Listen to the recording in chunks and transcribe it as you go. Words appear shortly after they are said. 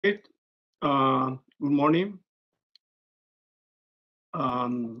Good morning.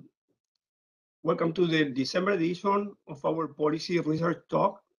 Welcome to the December edition of our Policy Research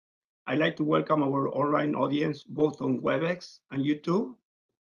Talk. I'd like to welcome our online audience, both on WebEx and YouTube.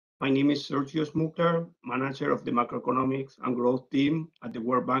 My name is Sergio Smukler, manager of the Macroeconomics and Growth team at the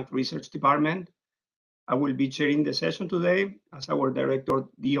World Bank Research Department. I will be chairing the session today as our director,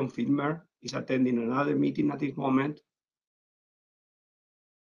 Dion Filmer, is attending another meeting at this moment.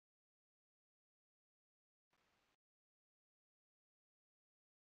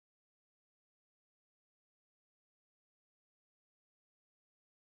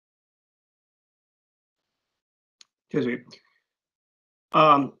 Excuse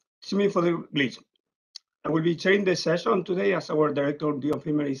me for the glitch. I will be chairing the session today as our director, Dion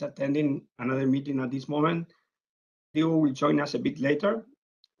Filmer, is attending another meeting at this moment. Dion will join us a bit later.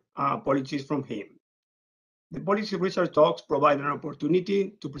 Apologies from him. The Policy Research Talks provide an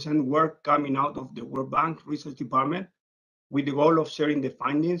opportunity to present work coming out of the World Bank Research Department with the goal of sharing the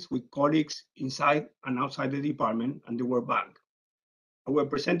findings with colleagues inside and outside the department and the World Bank. Our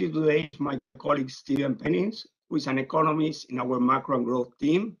presenter today is my colleague, Stephen Pennings, who is an economist in our macro and growth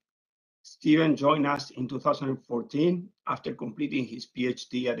team. Stephen joined us in 2014 after completing his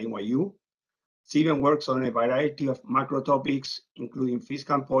PhD at NYU. Stephen works on a variety of macro topics, including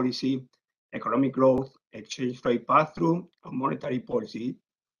fiscal policy, economic growth, exchange rate pass-through, and monetary policy,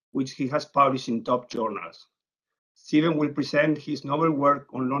 which he has published in top journals. Stephen will present his novel work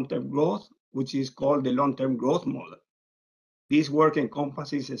on long-term growth, which is called the long-term growth model. This work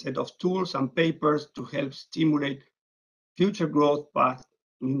encompasses a set of tools and papers to help stimulate future growth paths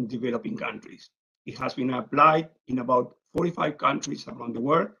in developing countries. It has been applied in about 45 countries around the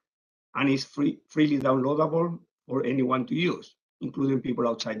world and is freely downloadable for anyone to use, including people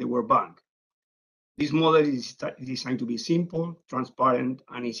outside the World Bank. This model is designed to be simple, transparent,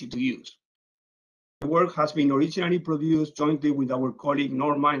 and easy to use. The work has been originally produced jointly with our colleague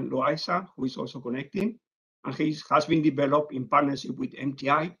Norman Loaiza, who is also connecting, and has been developed in partnership with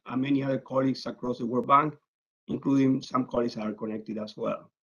MTI and many other colleagues across the World Bank, including some colleagues that are connected as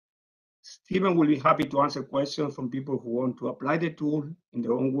well. Stephen will be happy to answer questions from people who want to apply the tool in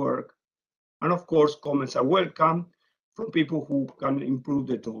their own work. And of course, comments are welcome from people who can improve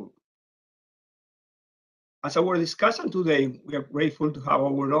the tool. As our discussion today, we are grateful to have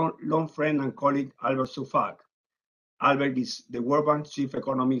our long friend and colleague, Albert Soufak. Albert is the World Bank's chief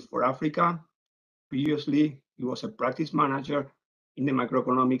economist for Africa. Previously, he was a practice manager in the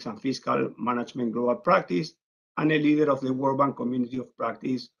macroeconomics and fiscal management global practice and a leader of the World Bank community of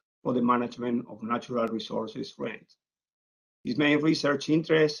practice for the management of natural resources rent. His main research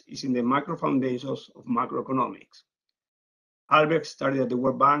interest is in the macro foundations of macroeconomics. Albert started at the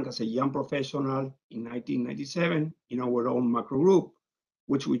World Bank as a young professional in 1997 in our own macro group,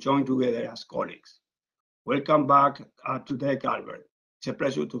 which we joined together as colleagues. Welcome back to TEC, Albert. It's a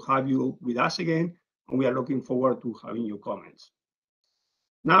pleasure to have you with us again, and we are looking forward to having your comments.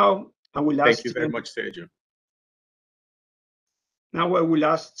 Now, I will ask. Thank you very much, Sergio. Now I will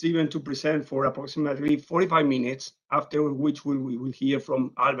ask Stephen to present for approximately 45 minutes, after which we will hear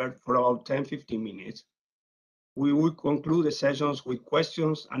from Albert for about 10-15 minutes. We will conclude the sessions with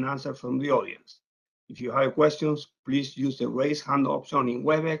questions and answers from the audience. If you have questions, please use the raise hand option in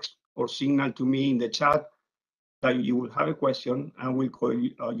WebEx or signal to me in the chat that you will have a question and we'll call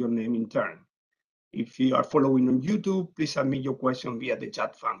your name in turn. If you are following on YouTube, please submit your question via the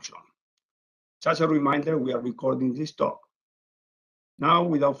chat function. Just a reminder, we are recording this talk. Now,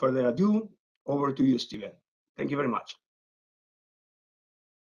 without further ado, over to you, Stephen. Thank you very much.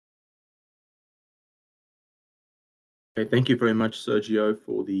 Okay, thank you very much, Sergio,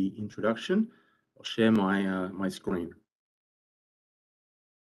 for the introduction. I'll share my my screen.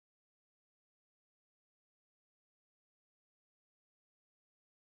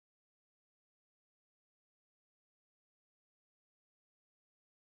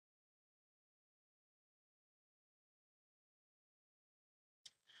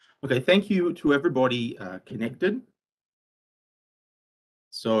 Okay, thank you to everybody connected.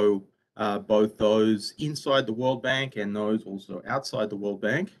 So both those inside the World Bank and those also outside the World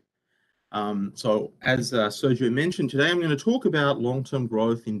Bank. So as Sergio mentioned, today I'm going to talk about long-term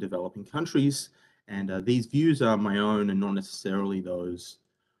growth in developing countries, and these views are my own and not necessarily those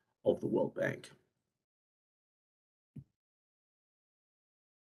of the World Bank.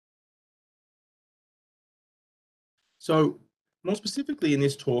 So more specifically in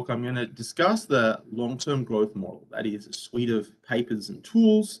this talk, I'm going to discuss the long-term growth model. That is a suite of papers and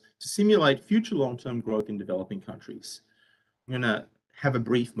tools to simulate future long-term growth in developing countries. I'm going to have a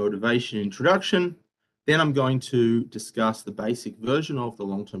brief motivation introduction, Then I'm going to discuss the basic version of the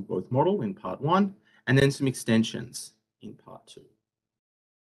long-term growth model in part 1, and then some extensions in part 2.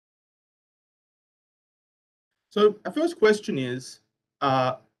 So our first question is,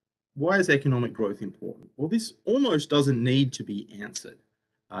 why is economic growth important? Well, this almost doesn't need to be answered.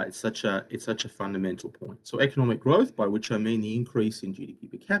 It's such a fundamental point. So economic growth, by which I mean the increase in GDP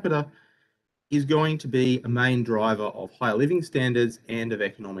per capita, is going to be a main driver of higher living standards and of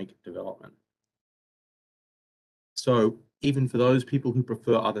economic development. So even for those people who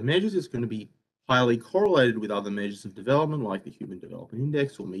prefer other measures, it's going to be highly correlated with other measures of development like the Human Development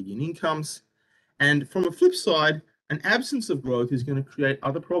Index or median incomes. And from a flip side, an absence of growth is going to create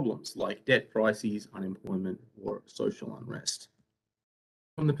other problems like debt crises, unemployment, or social unrest.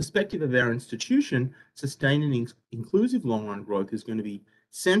 From the perspective of our institution, sustained and inclusive long-run growth is going to be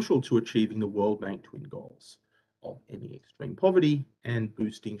central to achieving the World Bank twin goals of ending extreme poverty and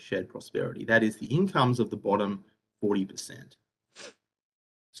boosting shared prosperity. That is the incomes of the bottom 40%.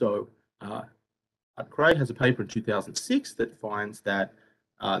 So Craig has a paper in 2006 that finds that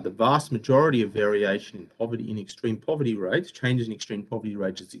the vast majority of variation in poverty, in extreme poverty rates, changes in extreme poverty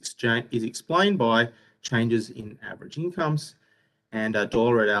rates is explained by changes in average incomes. And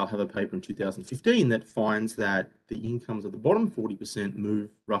Dollar et al. Have a paper in 2015 that finds that the incomes of the bottom 40% move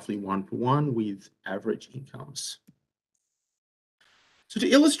roughly 1-for-1 with average incomes. So to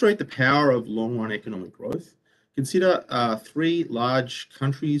illustrate the power of long-run economic growth, consider 3 large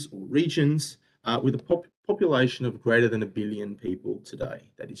countries or regions with a population of greater than 1 billion people today.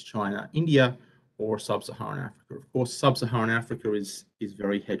 That is China, India, or Sub-Saharan Africa. Of course, Sub-Saharan Africa is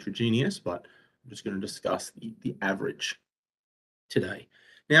very heterogeneous, but I'm just going to discuss the average today.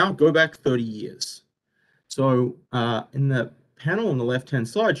 Now, go back 30 years. So in the panel on the left-hand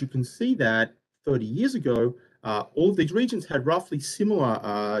side, you can see that 30 years ago, all of these regions had roughly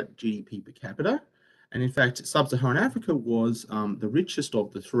similar GDP per capita. And in fact, Sub-Saharan Africa was the richest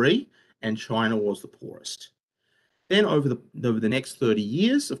of the 3, and China was the poorest. Then over the next 30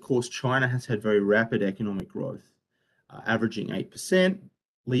 years, of course, China has had very rapid economic growth, averaging 8%,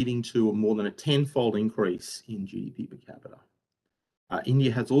 leading to more than a 10-fold increase in GDP per capita.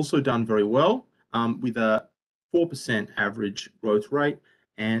 India has also done very well with a 4% average growth rate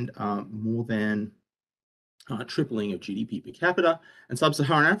and more than tripling of GDP per capita. And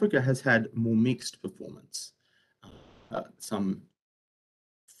Sub-Saharan Africa has had more mixed performance. Some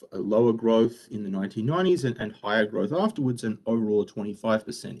lower growth in the 1990s and higher growth afterwards, and overall a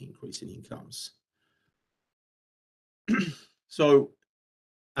 25% increase in incomes. So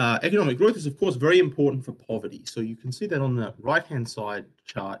economic growth is, of course, very important for poverty. So you can see that on the right-hand side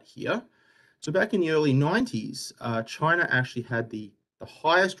chart here. So back in the early 90s, China actually had the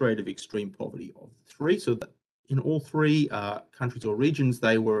highest rate of extreme poverty of the 3. So that in all 3 countries or regions,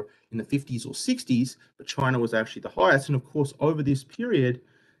 they were in the 50s or 60s, but China was actually the highest. And of course, over this period,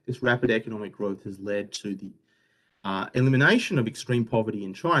 this rapid economic growth has led to the elimination of extreme poverty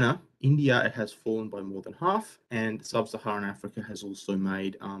in China. India, it has fallen by more than half, and Sub-Saharan Africa has also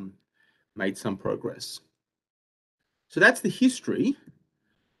made some progress. So that's the history,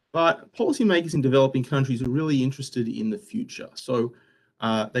 but policymakers in developing countries are really interested in the future. So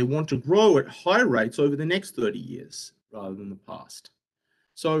they want to grow at high rates over the next 30 years rather than the past.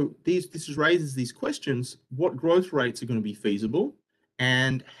 So this raises these questions: what growth rates are going to be feasible,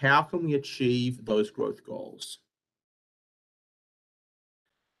 and how can we achieve those growth goals?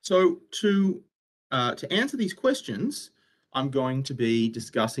 So to answer these questions, I'm going to be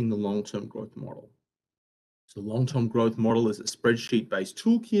discussing the long-term growth model. So the long-term growth model is a spreadsheet-based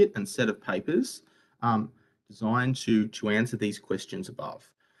toolkit and set of papers designed to answer these questions above.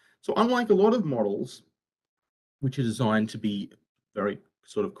 So unlike a lot of models, which are designed to be very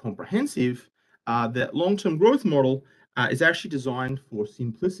sort of comprehensive, that long-term growth model is actually designed for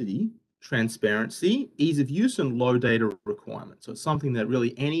simplicity, transparency, ease of use, and low data requirements. So it's something that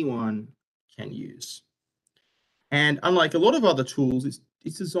really anyone can use. And unlike a lot of other tools,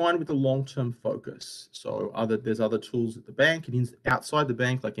 it's designed with a long-term focus. So there's other tools at the bank and outside the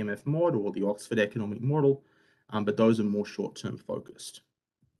bank, like MFMod or the Oxford Economic Model, but those are more short-term focused.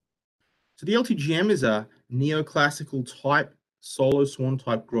 So the LTGM is a neoclassical type, solo swan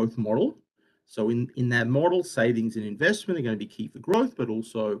type growth model. So in that model, savings and investment are going to be key for growth, but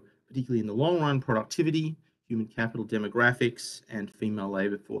also particularly in the long run, productivity, human capital demographics, and female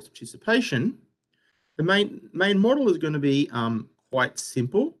labor force participation. The main model is going to be quite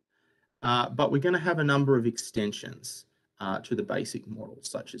simple, but we're going to have a number of extensions to the basic model,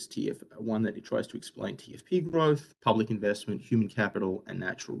 such as one that it tries to explain TFP growth, public investment, human capital, and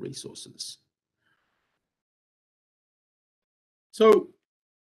natural resources. So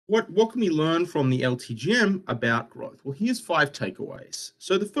what can we learn from the LTGM about growth? Well, here's 5 takeaways.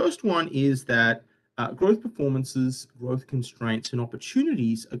 So the first one is that growth performances, growth constraints, and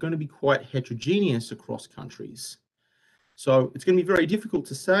opportunities are going to be quite heterogeneous across countries. So it's going to be very difficult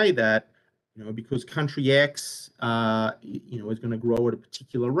to say that, because country X, is going to grow at a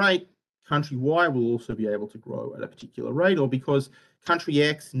particular rate, country Y will also be able to grow at a particular rate, or because country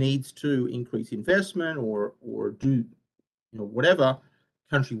X needs to increase investment or do, whatever,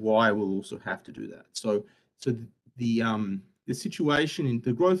 country Y will also have to do that. So the situation in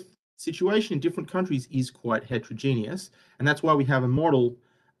the growth situation in different countries is quite heterogeneous, and that's why we have a model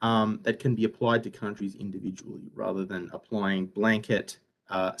that can be applied to countries individually rather than applying blanket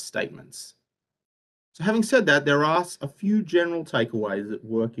statements. So having said that, there are a few general takeaways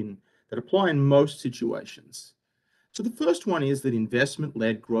that apply in most situations. So the first one is that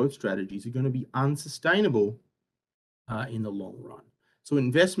investment-led growth strategies are going to be unsustainable in the long run. So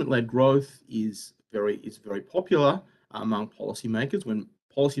investment-led growth is very popular among policymakers. When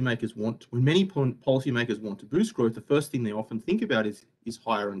many policymakers want to boost growth, the first thing they often think about is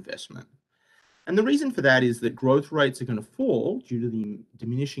higher investment. And the reason for that is that growth rates are going to fall due to the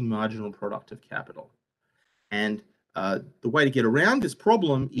diminishing marginal product of capital. And the way to get around this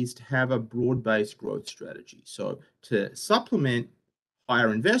problem is to have a broad-based growth strategy. So to supplement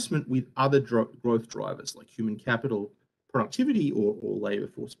higher investment with other growth drivers like human capital, productivity, or labor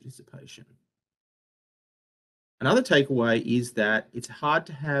force participation. Another takeaway is that it's hard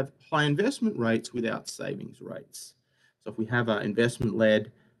to have high investment rates without savings rates. So if we have an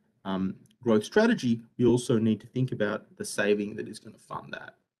investment-led growth strategy, we also need to think about the saving that is going to fund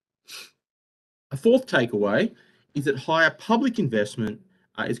that. A fourth takeaway is that higher public investment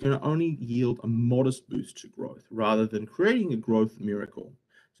is going to only yield a modest boost to growth rather than creating a growth miracle.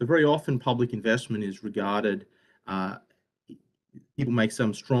 So very often public investment is regarded, people make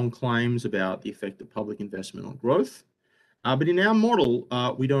some strong claims about the effect of public investment on growth, but in our model,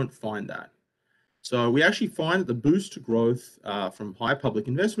 we don't find that. So we actually find that the boost to growth from high public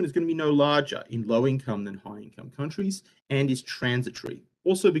investment is going to be no larger in low income than high income countries and is transitory,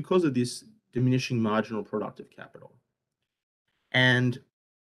 also because of this diminishing marginal product of capital. And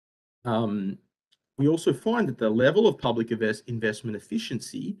we also find that the level of public investment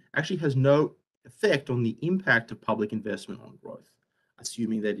efficiency actually has no effect on the impact of public investment on growth,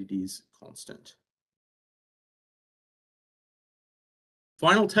 assuming that it is constant.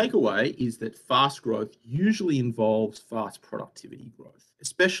 Final takeaway is that fast growth usually involves fast productivity growth,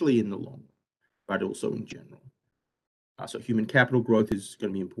 especially in the long run, but also in general. So human capital growth is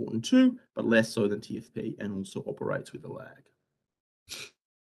going to be important too, but less so than TFP, and also operates with a lag.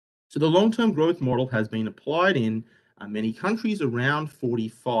 So the long-term growth model has been applied in many countries, around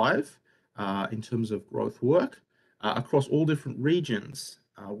 45 in terms of growth work, across all different regions,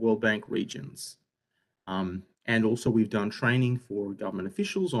 World Bank regions. And also we've done training for government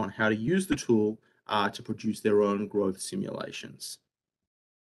officials on how to use the tool to produce their own growth simulations.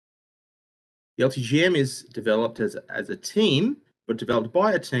 The LTGM is developed as a team, but developed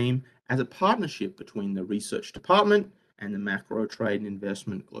by a team as a partnership between the research department and the macro trade and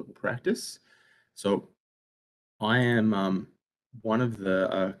investment global practice. So I am one of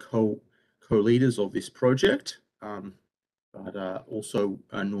the co-leaders of this project, but also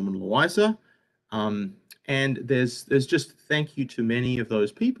Norman Loiser. And there's just thank you to many of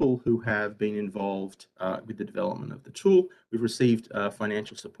those people who have been involved with the development of the tool. We've received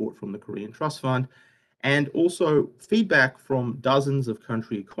financial support from the Korean Trust Fund, and also feedback from dozens of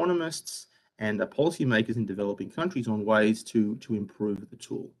country economists and policymakers in developing countries on ways to improve the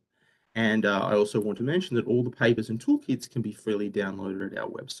tool. And I also want to mention that all the papers and toolkits can be freely downloaded at our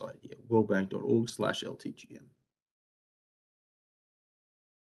website here, worldbank.org/LTGM.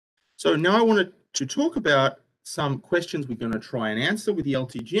 So now I wanted to talk about some questions we're going to try and answer with the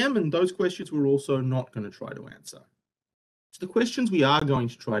LTGM, and those questions we're also not going to try to answer. So the questions we are going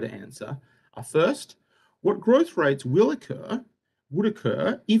to try to answer are: first, what growth rates would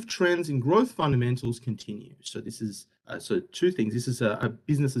occur if trends in growth fundamentals continue? So this is so two things. This is a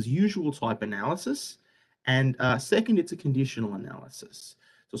business as usual type analysis, and second, it's a conditional analysis.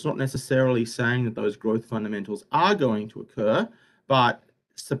 So it's not necessarily saying that those growth fundamentals are going to occur, but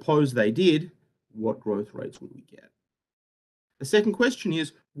suppose they did, what growth rates would we get? The second question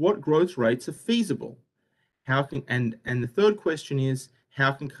is, what growth rates are feasible? And the third question is,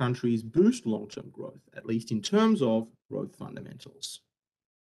 how can countries boost long-term growth, at least in terms of growth fundamentals?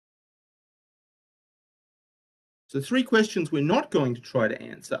 So the three questions we're not going to try to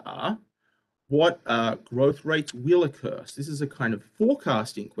answer are: what growth rates will occur? So this is a kind of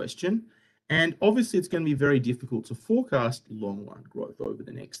forecasting question, And obviously, it's going to be very difficult to forecast long-run growth over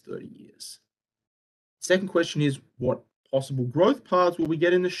the next 30 years. Second question is, what possible growth paths will we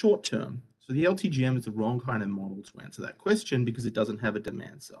get in the short term? So the LTGM is the wrong kind of model to answer that question because it doesn't have a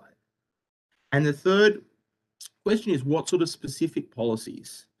demand side. And the third question is, what sort of specific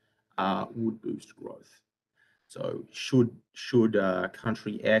policies would boost growth? So should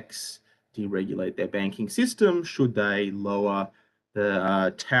country X deregulate their banking system? Should they lower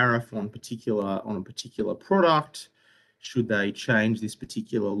the tariff on a particular product? Should they change this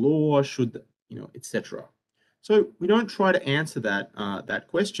particular law? Should etc. So we don't try to answer that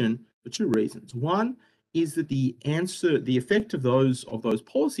question for two reasons. One is that the effect of those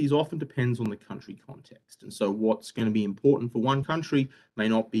policies often depends on the country context. And so what's going to be important for one country may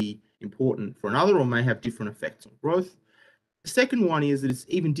not be important for another or may have different effects on growth. The second one is that it's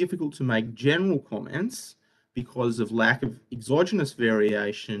even difficult to make general comments because of lack of exogenous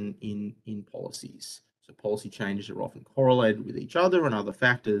variation in policies. So policy changes are often correlated with each other and other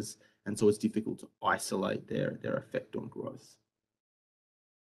factors, and so it's difficult to isolate their effect on growth.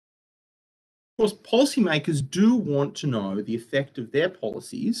 Of course, policymakers do want to know the effect of their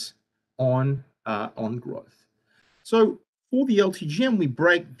policies on growth. So for the LTGM, we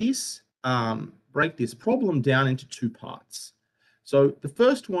break this problem down into two parts. So the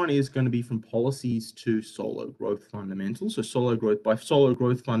first one is going to be from policies to solo growth fundamentals. So by solo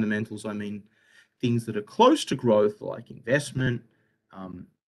growth fundamentals, I mean things that are close to growth, like investment,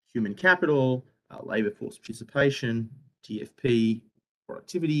 human capital, labor force participation, TFP,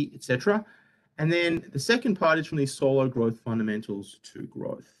 productivity, etc. And then the second part is from these solo growth fundamentals to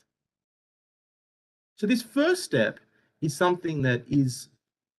growth. So this first step is something that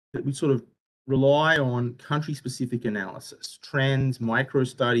we sort of rely on country-specific analysis, trends,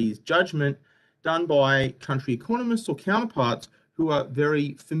 micro-studies, judgment done by country economists or counterparts who are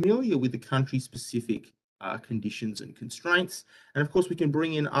very familiar with the country-specific conditions and constraints. And of course, we can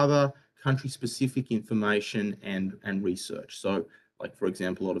bring in other country-specific information and research. So, like for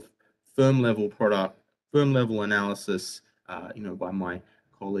example, a lot of firm level analysis, by my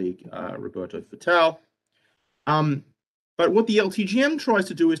colleague Roberto Fatal. But what the LTGM tries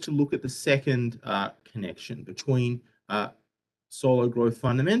to do is to look at the second connection between solo growth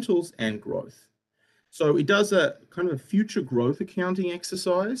fundamentals and growth. So it does a kind of a future growth accounting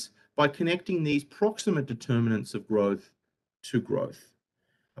exercise by connecting these proximate determinants of growth to growth,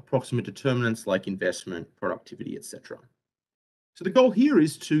 approximate determinants like investment, productivity, etc. So the goal here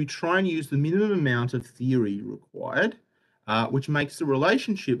is to try and use the minimum amount of theory required, which makes the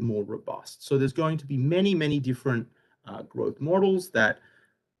relationship more robust. So there's going to be many, many different growth models that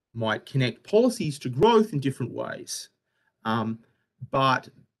might connect policies to growth in different ways. But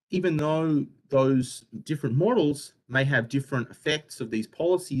even though those different models may have different effects of these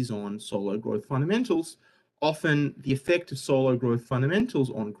policies on solo growth fundamentals, often the effect of solo growth fundamentals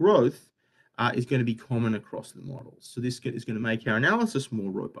on growth is going to be common across the models. So this is going to make our analysis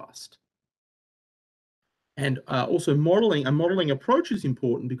more robust. And also a modeling approach is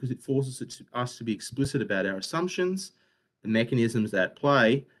important because it forces us to be explicit about our assumptions, the mechanisms at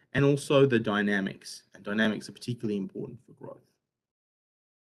play, and also the dynamics. And dynamics are particularly important for growth.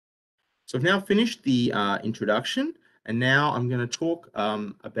 So I've now finished the introduction, and now I'm going to talk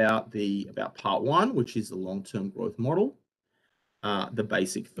about part one, which is the long-term growth model, the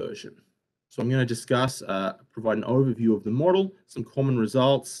basic version. So I'm going to discuss, provide an overview of the model, some common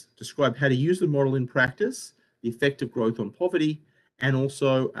results, describe how to use the model in practice, the effect of growth on poverty, and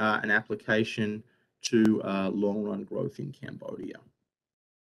also an application to long-run growth in Cambodia.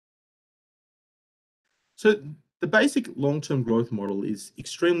 So the basic long-term growth model is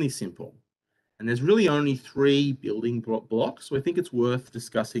extremely simple, and there's really only three building blocks, so I think it's worth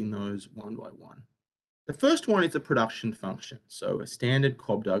discussing those one by one. The first one is a production function, so a standard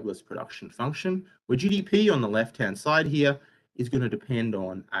Cobb-Douglas production function, where GDP on the left-hand side here is going to depend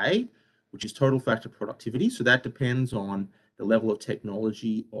on A, which is total factor productivity, so that depends on the level of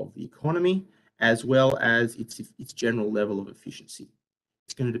technology of the economy, as well as its general level of efficiency.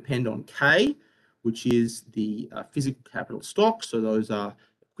 It's going to depend on K, which is the physical capital stock, so those are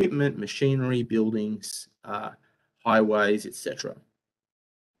equipment, machinery, buildings, highways, etc.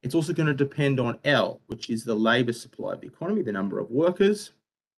 It's also going to depend on L, which is the labor supply of the economy, the number of workers,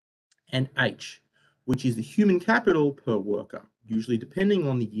 and H, which is the human capital per worker, usually depending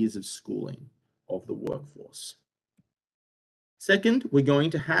on the years of schooling of the workforce. Second, we're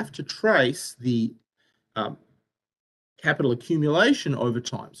going to have to trace the capital accumulation over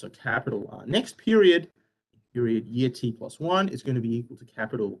time. So capital next period year T plus 1 is going to be equal to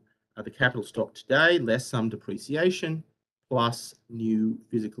the capital stock today, less some depreciation, plus new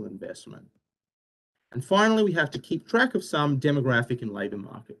physical investment And finally, we have to keep track of some demographic and labor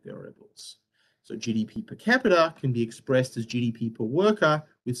market variables. So GDP per capita can be expressed as GDP per worker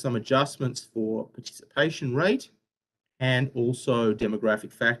with some adjustments for participation rate and also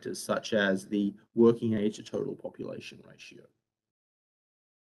demographic factors such as the working age to total population ratio.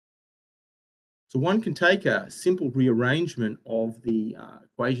 So one can take a simple rearrangement of the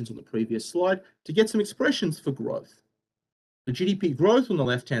equations on the previous slide to get some expressions for growth. The GDP growth on the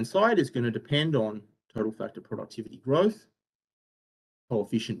left-hand side is going to depend on total factor productivity growth,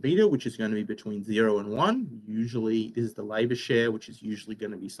 coefficient beta, which is going to be between 0 and 1. Usually, this is the labor share, which is usually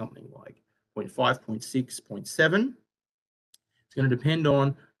going to be something like 0.5, 0.6, 0.7. It's going to depend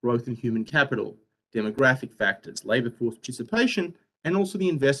on growth in human capital, demographic factors, labor force participation, and also the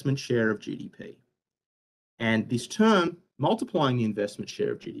investment share of GDP. And this term, multiplying the investment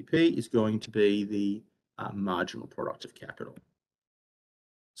share of GDP, is going to be the marginal product of capital.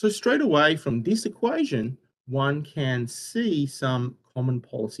 So straight away from this equation, one can see some common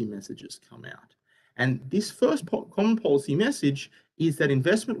policy messages come out. And this first common policy message is that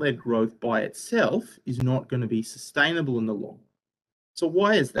investment-led growth by itself is not going to be sustainable in the long run. So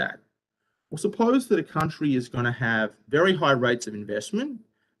why is that? Well, suppose that a country is going to have very high rates of investment,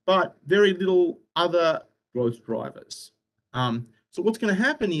 but very little other growth drivers. So what's going to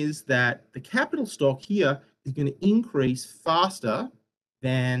happen is that the capital stock here is going to increase faster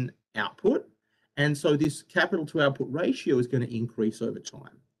than output. And so this capital to output ratio is going to increase over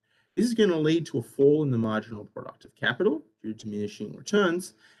time. This is going to lead to a fall in the marginal product of capital due to diminishing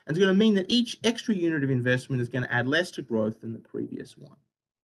returns. And it's going to mean that each extra unit of investment is going to add less to growth than the previous one.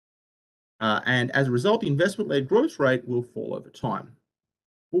 And as a result, the investment-led growth rate will fall over time.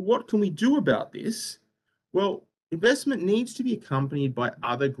 Well, what can we do about this? Well, investment needs to be accompanied by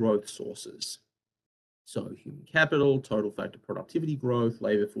other growth sources. So human capital, total factor productivity growth,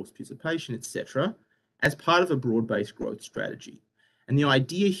 labor force participation, etc., as part of a broad-based growth strategy. And the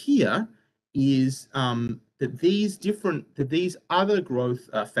idea here is that these other growth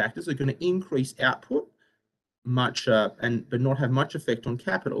factors are going to increase output but not have much effect on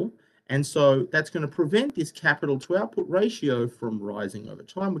capital. And so that's going to prevent this capital to output ratio from rising over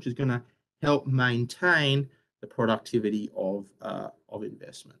time, which is going to help maintain the productivity of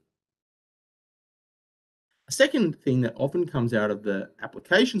investment. A second thing that often comes out of the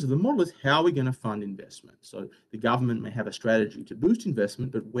applications of the model is how we're going to fund investment. So the government may have a strategy to boost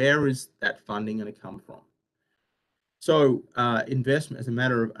investment, but where is that funding going to come from? So investment, as a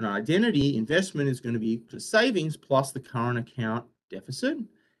matter of an identity, investment is going to be equal to savings plus the current account deficit.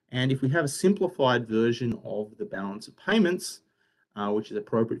 And if we have a simplified version of the balance of payments, which is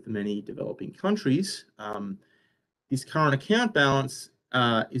appropriate for many developing countries, this current account balance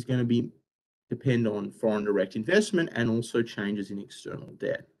is going to depend on foreign direct investment and also changes in external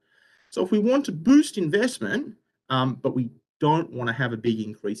debt. So if we want to boost investment, but we don't want to have a big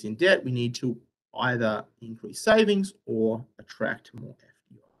increase in debt, we need to either increase savings or attract more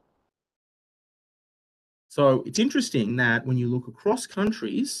FDI. So it's interesting that when you look across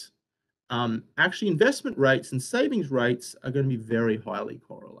countries, actually investment rates and savings rates are going to be very highly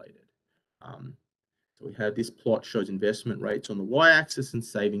correlated. So we have this plot shows investment rates on the y-axis and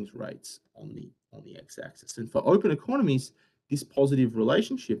savings rates on the x-axis. And for open economies, this positive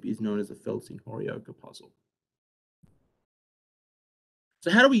relationship is known as the Felsing-Horioka puzzle. So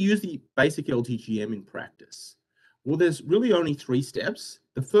how do we use the basic LTGM in practice? Well, there's really only 3 steps.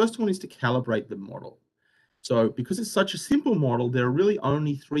 The first one is to calibrate the model. So because it's such a simple model, there are really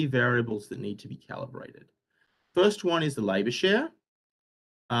only 3 variables that need to be calibrated. First one is the labor share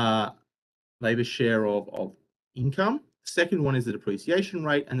of income. Second one is the depreciation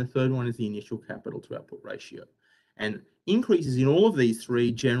rate, and the third one is the initial capital to output ratio. And increases in all of these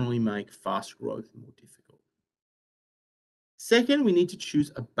 3 generally make fast growth more difficult. Second, we need to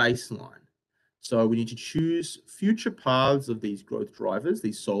choose a baseline. So we need to choose future paths of these growth drivers,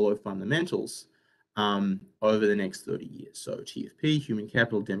 these solo fundamentals, over the next 30 years. So TFP, human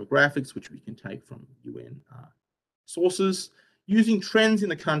capital, demographics, which we can take from UN sources, using trends in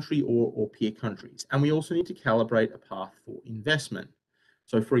the country or peer countries. And we also need to calibrate a path for investment.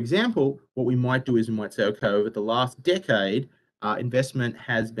 So for example, what we might do is we might say, okay, over the last decade, investment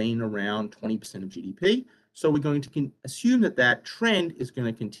has been around 20% of GDP. So we're going to assume that that trend is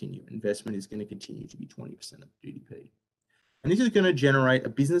going to continue. Investment is going to continue to be 20% of GDP. And this is going to generate a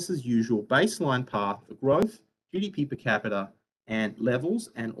business as usual baseline path for growth, GDP per capita, and levels,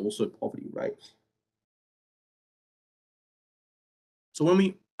 and also poverty rates. So when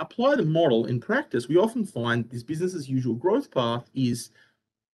we apply the model in practice, we often find this business as usual growth path is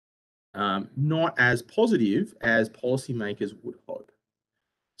not as positive as policymakers would hope.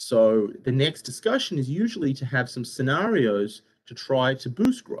 So the next discussion is usually to have some scenarios to try to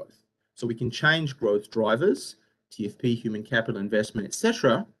boost growth. So we can change growth drivers, TFP, human capital investment,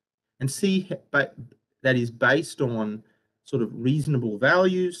 etc., and see that is based on sort of reasonable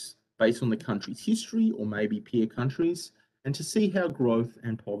values, based on the country's history or maybe peer countries, and to see how growth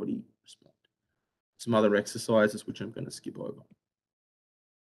and poverty respond. Some other exercises which I'm going to skip over.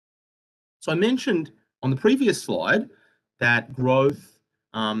 So I mentioned on the previous slide that growth,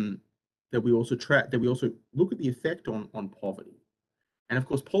 that we also look at the effect on poverty. And of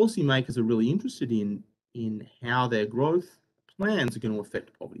course, policymakers are really interested in how their growth plans are going to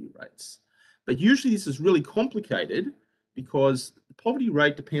affect poverty rates. But usually this is really complicated because the poverty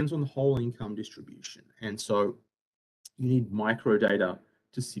rate depends on the whole income distribution. And so you need micro data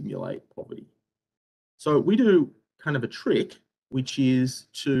to simulate poverty. So we do kind of a trick, which is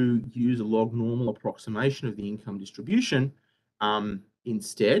to use a log normal approximation of the income distribution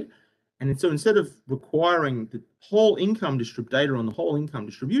instead. And so instead of requiring the whole income data on the whole income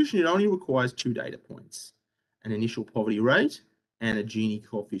distribution, it only requires 2 data points, an initial poverty rate and a Gini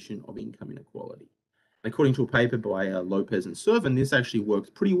coefficient of income inequality. And according to a paper by Lopez and Servin, this actually works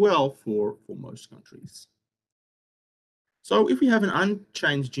pretty well for most countries. So if we have an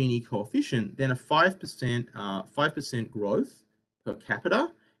unchanged Gini coefficient, then a 5% growth per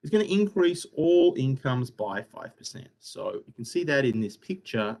capita is going to increase all incomes by 5%. So you can see that in this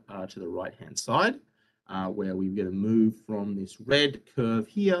picture to the right-hand side, where we're going to move from this red curve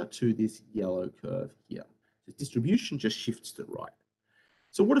here to this yellow curve here. The distribution just shifts to the right.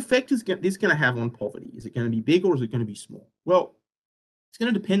 So what effect is this going to have on poverty? Is it going to be big or is it going to be small? Well, it's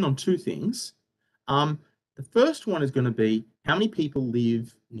going to depend on 2 things. The first one is going to be how many people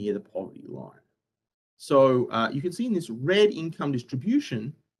live near the poverty line. So you can see in this red income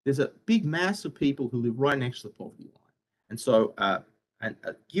distribution, there's a big mass of people who live right next to the poverty line. And so a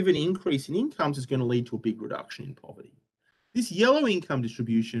given increase in incomes is going to lead to a big reduction in poverty. This yellow income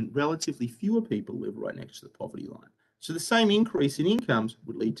distribution, relatively fewer people live right next to the poverty line. So the same increase in incomes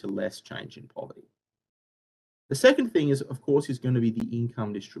would lead to less change in poverty. The second thing is, of course, is going to be the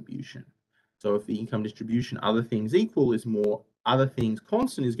income distribution. So if the income distribution, other things equal, is more, other things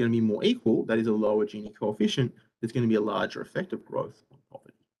constant is going to be more equal, that is a lower Gini coefficient, there's going to be a larger effect of growth on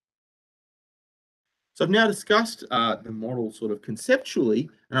poverty. So I've now discussed the model sort of conceptually,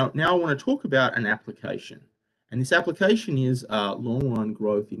 and now I want to talk about an application. And this application is long-run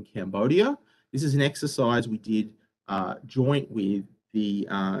growth in Cambodia. This is an exercise we did joint with the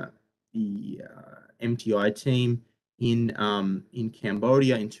MTI team in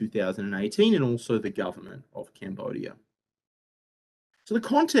Cambodia in 2018, and also the government of Cambodia. So the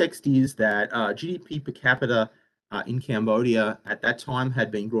context is that GDP per capita in Cambodia at that time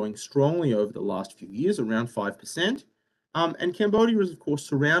had been growing strongly over the last few years, around 5%. And Cambodia is, of course,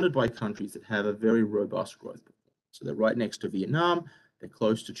 surrounded by countries that have a very robust growth. So they're right next to Vietnam, they're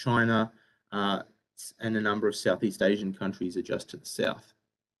close to China, and a number of Southeast Asian countries are just to the south.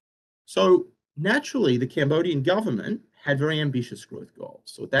 So naturally, the Cambodian government had very ambitious growth goals.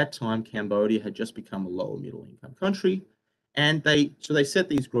 So at that time, Cambodia had just become a lower middle income country. And they set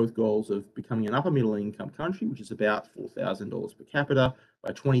these growth goals of becoming an upper middle income country, which is about $4,000 per capita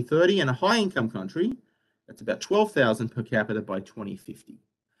by 2030, and a high income country, that's about $12,000 per capita by 2050.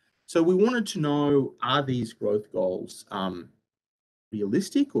 So we wanted to know, are these growth goals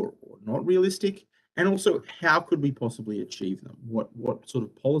realistic or not realistic? And also, how could we possibly achieve them? What sort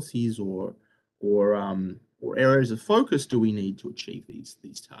of policies or areas of focus do we need to achieve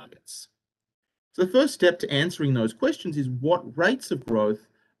these targets? So the first step to answering those questions is what rates of growth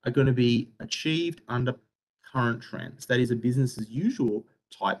are going to be achieved under current trends. That is a business as usual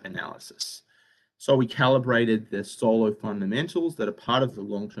type analysis. So we calibrated the solo fundamentals that are part of the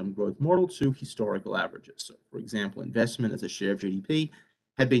long-term growth model to historical averages. So for example, investment as a share of GDP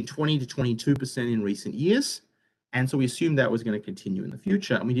had been 20 to 22% in recent years. And so we assumed that was going to continue in the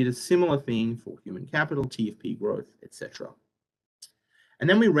future. And we did a similar thing for human capital, TFP growth, etc. And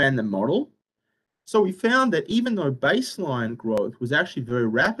then we ran the model. So we found that even though baseline growth was actually very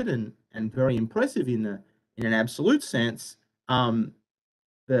rapid and very impressive in an absolute sense,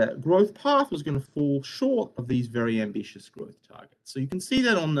 the growth path was going to fall short of these very ambitious growth targets. So you can see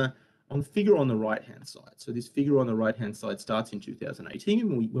that on the figure on the right-hand side. So this figure on the right-hand side starts in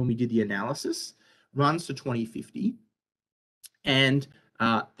 2018 when we did the analysis, runs to 2050. And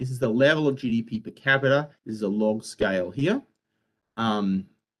this is the level of GDP per capita. This is a log scale here on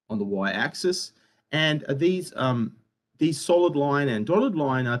the y-axis. And these solid line and dotted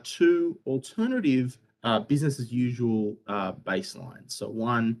line are 2 alternative business as usual baselines. So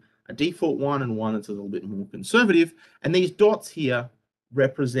one, a default one, and one that's a little bit more conservative. And these dots here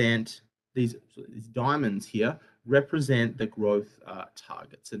represent these diamonds here represent the growth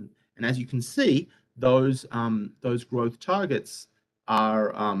targets, and as you can see, those growth targets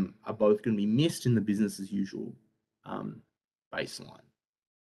are both going to be missed in the business as usual baseline.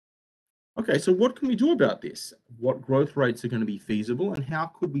 Okay, so what can we do about this? What growth rates are going to be feasible, and how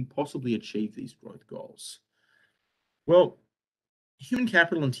could we possibly achieve these growth goals? Well, human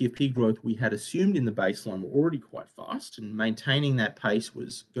capital and TFP growth we had assumed in the baseline were already quite fast, and maintaining that pace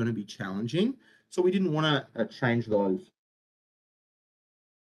was going to be challenging. So we didn't want to change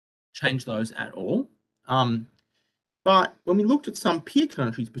those at all. But when we looked at some peer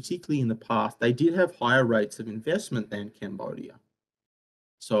countries, particularly in the past, they did have higher rates of investment than Cambodia.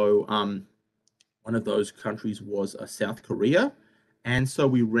 So one of those countries was South Korea. And so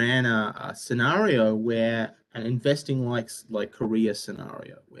we ran a scenario where an investing like Korea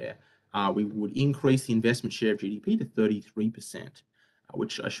scenario, where we would increase the investment share of GDP to 33%,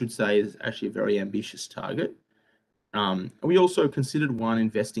 which I should say is actually a very ambitious target. We also considered one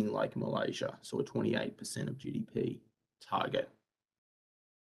investing like Malaysia, so a 28% of GDP target.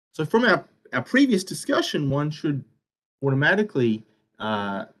 So from our previous discussion, one should automatically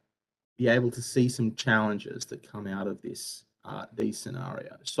be able to see some challenges that come out of these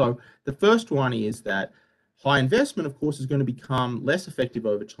scenarios. So the first one is that high investment, of course, is going to become less effective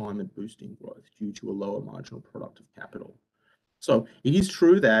over time at boosting growth due to a lower marginal product of capital. So it is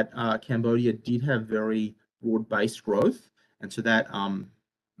true that Cambodia did have very broad-based growth, and so that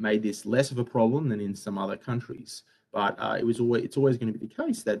made this less of a problem than in some other countries. But it's always going to be the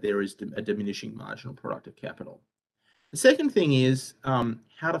case that there is a diminishing marginal product of capital. The second thing is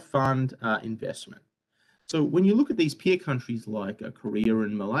how to fund investment. So when you look at these peer countries like Korea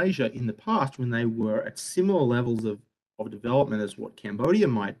and Malaysia in the past, when they were at similar levels of development as what Cambodia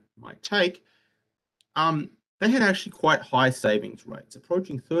might take, they had actually quite high savings rates,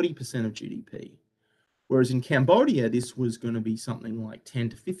 approaching 30% of GDP. Whereas in Cambodia, this was going to be something like 10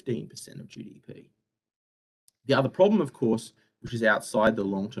 to 15% of GDP. The other problem, of course, which is outside the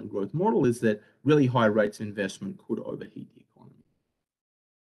long-term growth model, is that really high rates of investment could overheat the economy.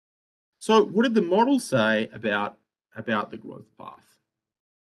 So what did the model say about the growth path?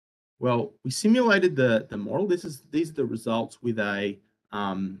 Well, we simulated the model. These are the results with a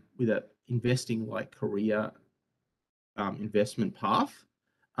investing like Korea investment path.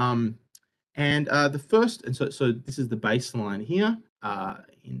 So this is the baseline here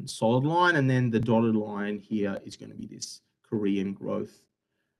in solid line, and then the dotted line here is going to be this Korean growth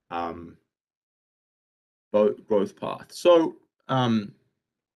path. So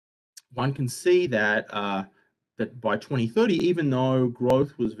one can see that that by 2030, even though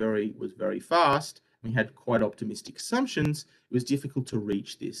growth was very fast, we had quite optimistic assumptions, it was difficult to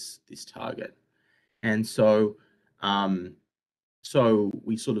reach this target. And so so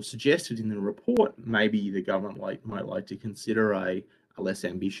we sort of suggested in the report maybe the government might like to consider a less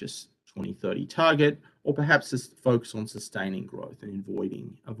ambitious 2030 target, or perhaps just focus on sustaining growth and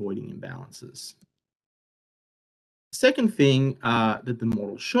avoiding imbalances. The second thing that the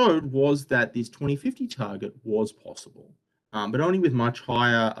model showed was that this 2050 target was possible, but only with much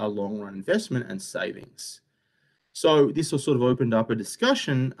higher long-run investment and savings. So this sort of opened up a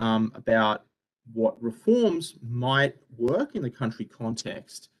discussion about what reforms might work in the country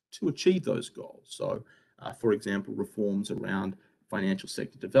context to achieve those goals. So, for example, reforms around financial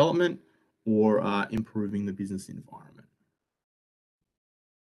sector development or improving the business environment.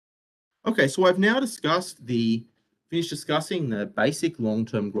 Okay, so I've now finished discussing the basic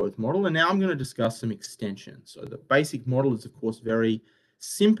long-term growth model, and now I'm going to discuss some extensions. So the basic model is, of course, very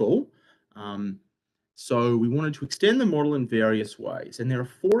simple. So we wanted to extend the model in various ways, and there are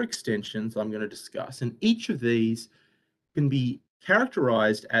 4 extensions I'm going to discuss, and each of these can be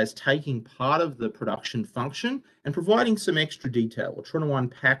characterized as taking part of the production function and providing some extra detail, or trying to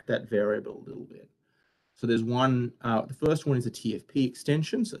unpack that variable a little bit. So there's one, the first one is a TFP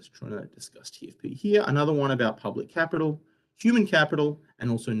extension, so it's trying to discuss TFP here. Another one about public capital, human capital, and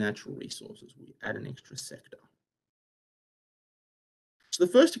also natural resources. We add an extra sector. So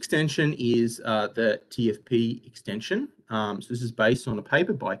the first extension is the TFP extension. So this is based on a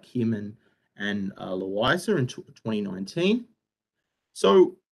paper by Kim and Loiser in 2019.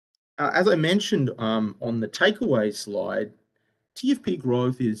 So as I mentioned on the takeaway slide, TFP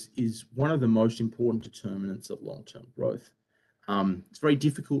growth is one of the most important determinants of long-term growth. It's very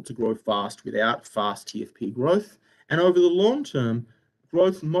difficult to grow fast without fast TFP growth, and over the long term,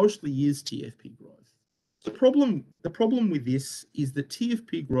 growth mostly is TFP growth. The problem with this is that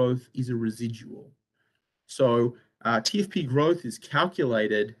TFP growth is a residual. So TFP growth is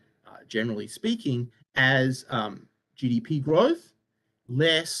calculated, generally speaking, as GDP growth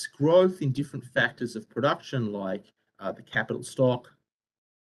less growth in different factors of production like the capital stock,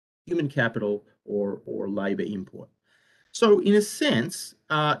 human capital, or labor input. So in a sense,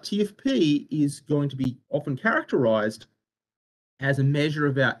 TFP is going to be often characterized as a measure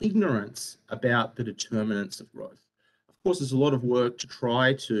of our ignorance about the determinants of growth. Of course, there's a lot of work to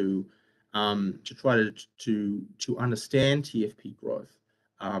try to understand TFP growth.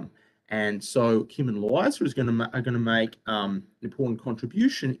 And so Kim and Liza are going to make an important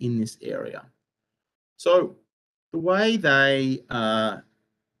contribution in this area. So the way they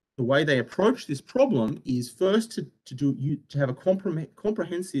approach this problem is first to have a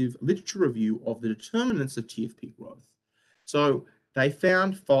comprehensive literature review of the determinants of TFP growth. So they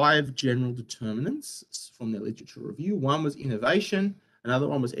found 5 general determinants from their literature review. One was innovation, another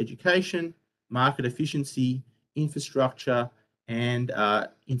one was education, market efficiency, infrastructure, and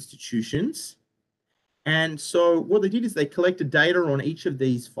institutions. And so what they did is they collected data on each of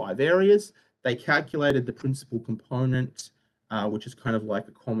these 5 areas. They calculated the principal component, which is kind of like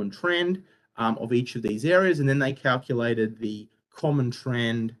a common trend of each of these areas. And then they calculated the common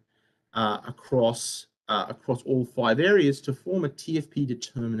trend across all 5 areas to form a TFP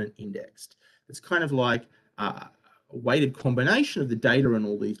determinant index. It's kind of like a weighted combination of the data in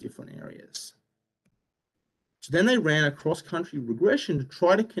all these different areas. So then they ran a cross-country regression to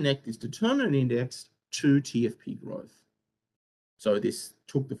try to connect this determinant index to TFP growth. So this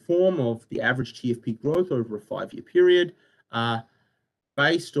took the form of the average TFP growth over a 5-year period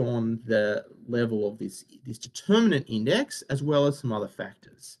based on the level of this determinant index, as well as some other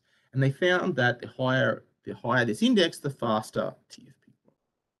factors. And they found that the higher this index, the faster TFP growth.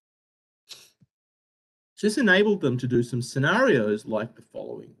 So this enabled them to do some scenarios like the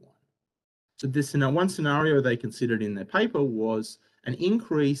following one. So this one scenario they considered in their paper was an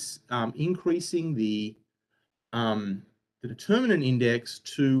increasing the determinant index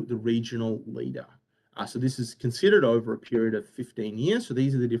to the regional leader. So this is considered over a period of 15 years. So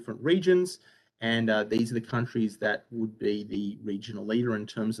these are the different regions, and these are the countries that would be the regional leader in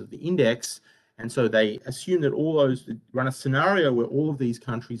terms of the index. And so they assume that all those run a scenario where all of these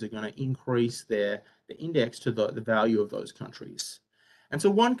countries are going to increase the index to the value of those countries. And so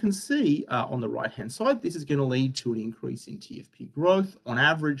one can see on the right-hand side, this is going to lead to an increase in TFP growth on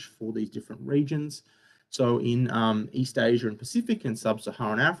average for these different regions. So in East Asia and Pacific and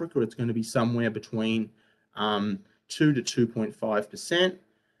Sub-Saharan Africa, it's going to be somewhere between 2 to 2.5%.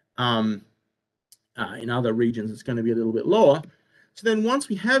 In other regions, it's going to be a little bit lower. So then once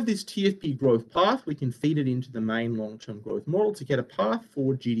we have this TFP growth path, we can feed it into the main long-term growth model to get a path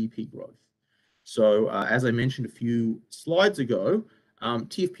for GDP growth. So as I mentioned a few slides ago,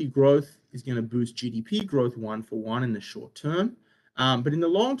 TFP growth is going to boost GDP growth 1-for-1 in the short term. But in the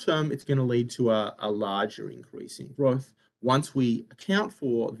long term, it's going to lead to a larger increase in growth once we account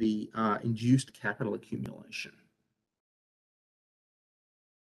for the induced capital accumulation.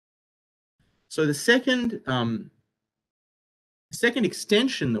 So the second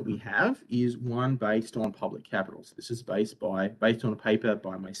extension that we have is one based on public capital. So this is based on a paper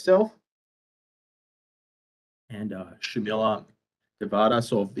by myself and Shamila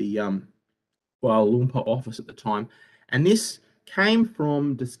Devadas of the Kuala Lumpur office at the time. And this came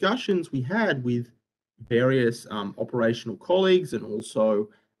from discussions we had with various operational colleagues and also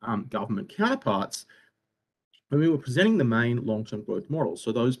government counterparts when we were presenting the main long-term growth model.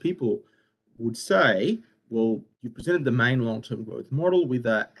 So those people would say, well, you presented the main long-term growth model with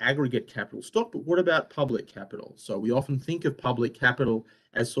an aggregate capital stock, but what about public capital? So we often think of public capital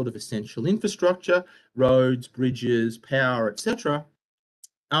as sort of essential infrastructure, roads, bridges, power, etc.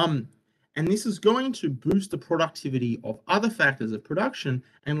 And this is going to boost the productivity of other factors of production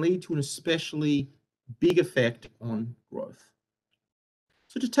and lead to an especially big effect on growth.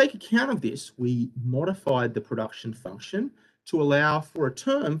 So to take account of this, we modified the production function to allow for a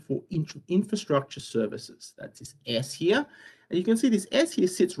term for infrastructure services. That's this S here. And you can see this S here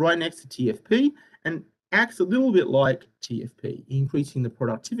sits right next to TFP and acts a little bit like TFP, increasing the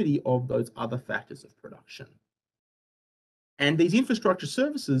productivity of those other factors of production. And these infrastructure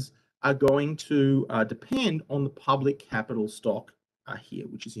services are going to depend on the public capital stock here,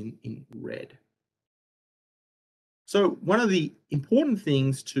 which is in red. So one of the important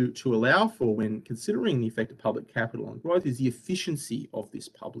things to allow for when considering the effect of public capital on growth is the efficiency of this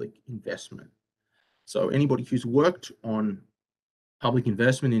public investment. So anybody who's worked on public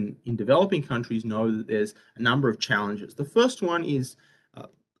investment in developing countries know that there's a number of challenges. The first one is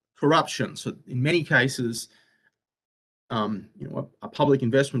corruption. So in many cases, a public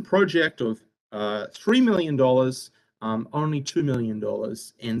investment project of $3 million, only $2 million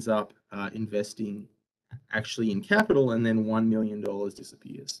ends up investing actually in capital, and then $1 million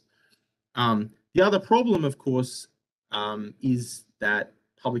disappears. The other problem, of course, is that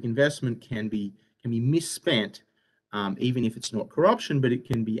public investment can be misspent, even if it's not corruption, but it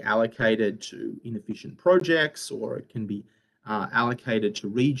can be allocated to inefficient projects, or it can be allocated to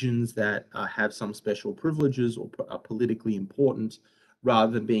regions that have some special privileges or are politically important,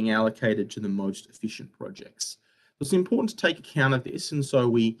 rather than being allocated to the most efficient projects. It's important to take account of this, and so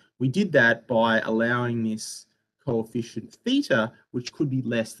we did that by allowing this coefficient theta, which could be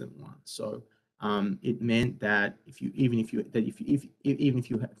less than 1. So it meant that even if you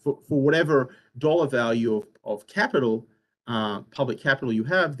for whatever dollar value of capital, public capital you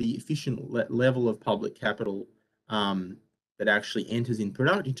have, the efficient level of public capital that actually enters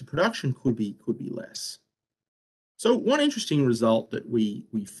into production could be less. So one interesting result that we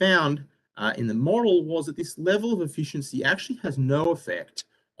found in the model was that this level of efficiency actually has no effect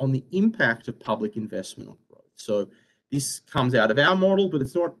on the impact of public investment on growth. So this comes out of our model, but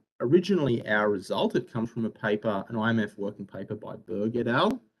it's not originally our result. It comes from a paper, an IMF working paper by Berg et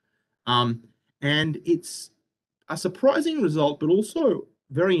al. And it's a surprising result, but also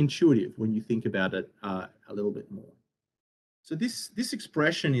very intuitive when you think about it a little bit more. So this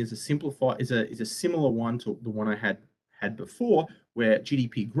expression is a similar one to the one I had before, where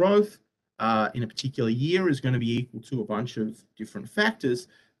GDP growth in a particular year is going to be equal to a bunch of different factors,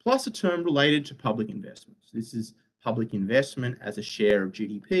 plus a term related to public investments. This is public investment as a share of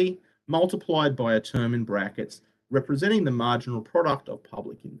GDP multiplied by a term in brackets representing the marginal product of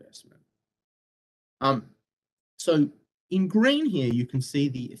public investment. So in green here, you can see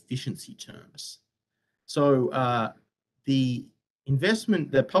the efficiency terms. So the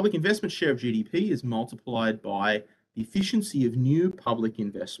public investment share of GDP is multiplied by the efficiency of new public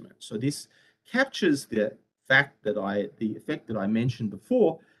investment. So this captures the effect that I mentioned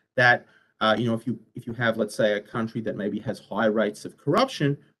before, that if you have, let's say, a country that maybe has high rates of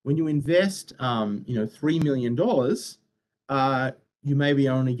corruption, when you invest $3 million, you maybe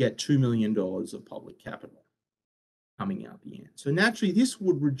only get $2 million of public capital coming out the end. So naturally, this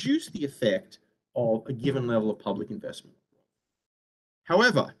would reduce the effect of a given level of public investment.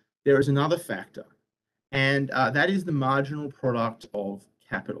 However, there is another factor, and that is the marginal product of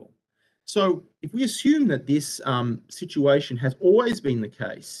capital. So if we assume that this situation has always been the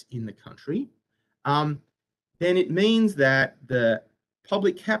case in the country, then it means that the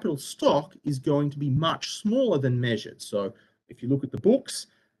public capital stock is going to be much smaller than measured. So if you look at the books,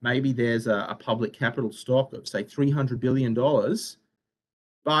 maybe there's a public capital stock of, say, $300 billion,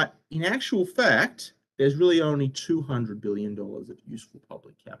 but in actual fact, there's really only $200 billion of useful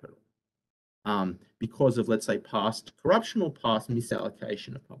public capital because of, let's say, past corruption or past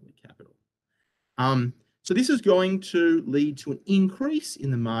misallocation of public capital. So this is going to lead to an increase in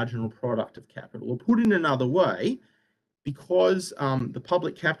the marginal product of capital, or put in another way, because the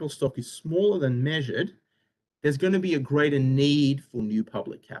public capital stock is smaller than measured, there's going to be a greater need for new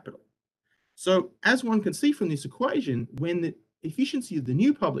public capital. So as one can see from this equation, when the efficiency of the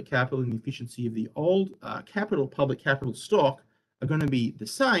new public capital and the efficiency of the old public capital stock are going to be the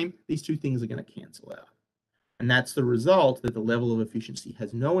same, these two things are going to cancel out. And that's the result, that the level of efficiency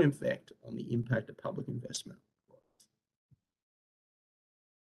has no effect on the impact of public investment.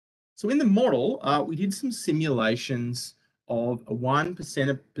 So in the model, we did some simulations of a 1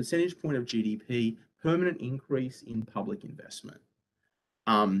 percentage point of GDP permanent increase in public investment.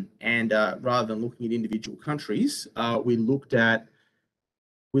 And rather than looking at individual countries, we looked at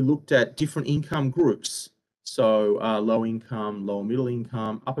different income groups. So low income, lower middle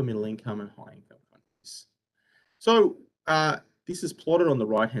income, upper middle income, and high income countries. So this is plotted on the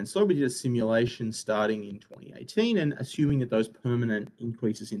right-hand side. We did a simulation starting in 2018 and assuming that those permanent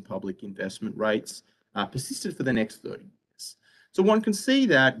increases in public investment rates persisted for the next 30 years. So one can see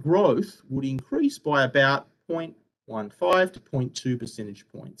that growth would increase by about 0.15 to 0.2 percentage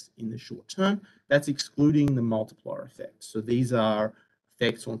points in the short term. That's excluding the multiplier effects. So these are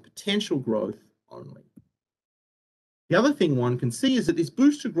effects on potential growth only. The other thing one can see is that this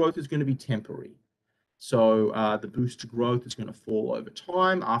boost to growth is going to be temporary. So the boost to growth is going to fall over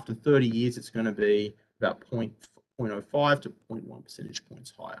time. After 30 years, it's going to be about 0.05 to 0.1 percentage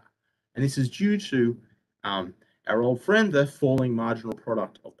points higher. And this is due to our old friend, the falling marginal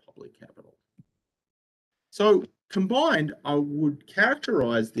product of public capital. So combined, I would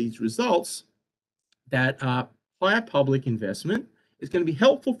characterize these results that higher public investment is going to be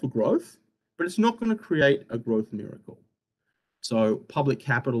helpful for growth, but it's not going to create a growth miracle. So public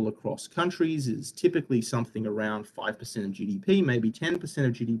capital across countries is typically something around 5% of GDP, maybe 10%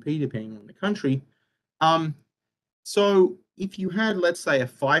 of GDP, depending on the country. So if you had, let's say, a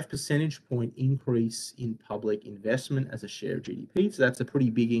 5 percentage point increase in public investment as a share of GDP, so that's a pretty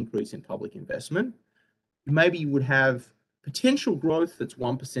big increase in public investment, maybe you would have potential growth that's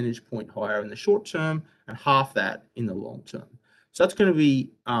 1 percentage point higher in the short term and half that in the long term. So that's going to be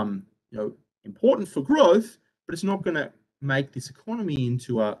important for growth, but it's not going to make this economy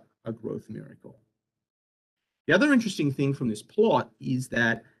into a growth miracle. The other interesting thing from this plot is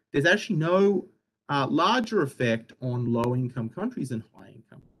that there's actually no larger effect on low-income countries than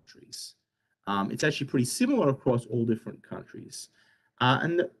high-income countries. It's actually pretty similar across all different countries.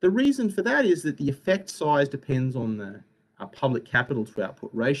 And the reason for that is that the effect size depends on the public capital to output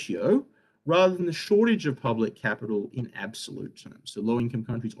ratio rather than the shortage of public capital in absolute terms. So low-income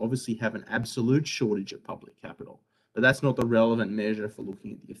countries obviously have an absolute shortage of public capital, but that's not the relevant measure for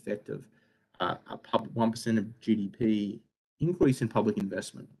looking at the effect of a 1% of GDP increase in public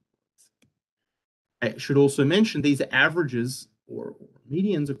investment. I should also mention these are averages or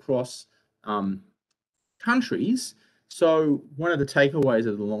medians across countries. So one of the takeaways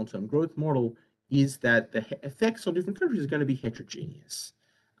of the long-term growth model is that the effects on different countries are going to be heterogeneous.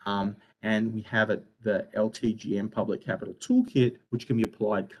 And we have the LTGM Public Capital Toolkit, which can be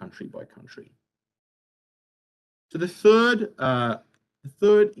applied country by country. So the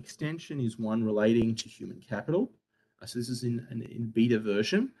third extension is one relating to human capital. So this is in beta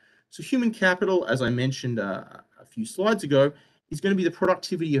version. So human capital, as I mentioned a few slides ago, is going to be the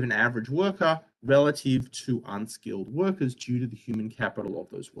productivity of an average worker relative to unskilled workers due to the human capital of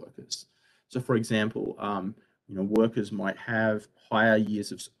those workers. So, for example, workers might have higher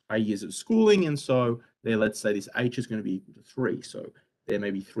years of schooling, and so let's say this H is going to be equal to 3. So they're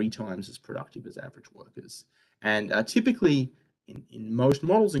maybe 3 times as productive as average workers. And typically, in most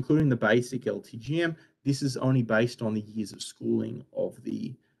models, including the basic LTGM, this is only based on the years of schooling of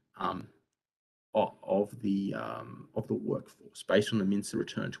the workforce, based on the MINSA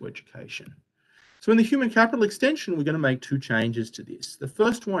return to education. So in the human capital extension, we're going to make 2 changes to this. The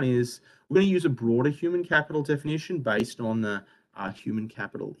first one is we're going to use a broader human capital definition based on the human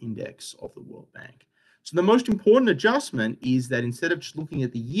capital index of the World Bank. So the most important adjustment is that instead of just looking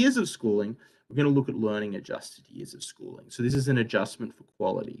at the years of schooling, we're going to look at learning adjusted years of schooling. So this is an adjustment for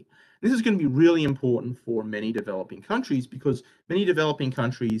quality. This is going to be really important for many developing countries because many developing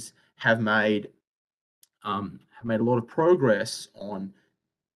countries have made a lot of progress on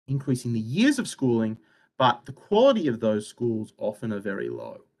increasing the years of schooling, but the quality of those schools often are very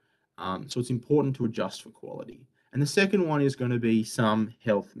low. So it's important to adjust for quality. And the second one is going to be some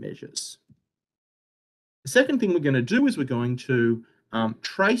health measures. The second thing we're going to do is we're going to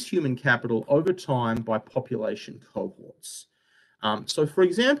trace human capital over time by population cohorts. So for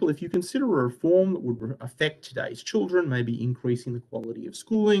example, if you consider a reform that would affect today's children, maybe increasing the quality of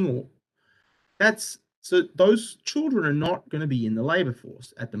schooling, so those children are not going to be in the labor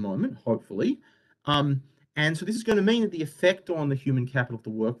force at the moment, hopefully. And so this is going to mean that the effect on the human capital of the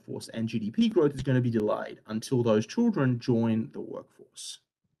workforce and GDP growth is going to be delayed until those children join the workforce.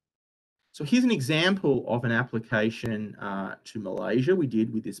 So here's an example of an application to Malaysia we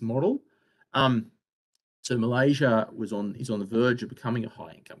did with this model. So Malaysia is on the verge of becoming a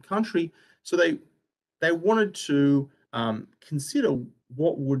high-income country. So they wanted to consider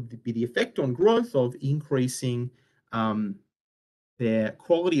what would be the effect on growth of increasing their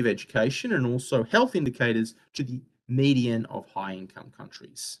quality of education and also health indicators to the median of high-income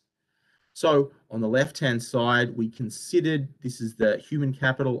countries. So on the left-hand side, we considered, this is the human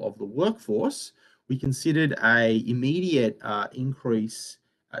capital of the workforce, we considered an immediate increase,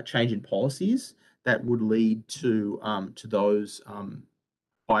 change in policies that would lead to those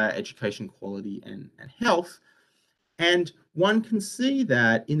higher education quality and health. And one can see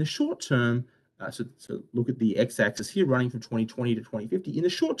that in the short term, so look at the x-axis here running from 2020 to 2050. In the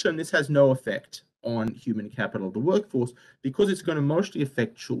short term, this has no effect on human capital of the workforce because it's going to mostly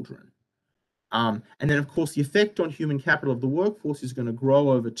affect children. And then, of course, the effect on human capital of the workforce is going to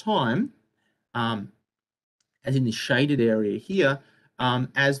grow over time, as in the shaded area here,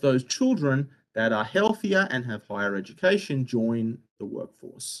 as those children that are healthier and have higher education join the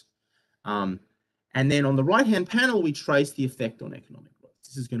workforce. And then on the right-hand panel, we trace the effect on economic growth.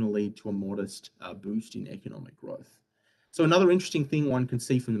 This is going to lead to a modest boost in economic growth. So another interesting thing one can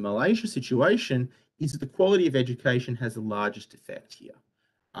see from the Malaysia situation is that the quality of education has the largest effect here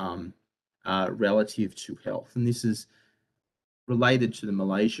relative to health. And this is related to the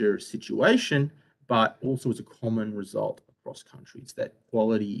Malaysia situation, but also is a common result across countries that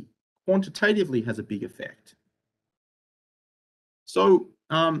quality quantitatively has a big effect. So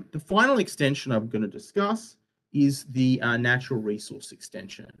the final extension I'm going to discuss is the natural resource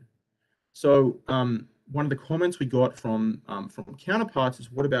extension. So one of the comments we got from counterparts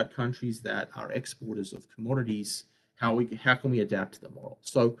is, what about countries that are exporters of commodities? How can we adapt to the model?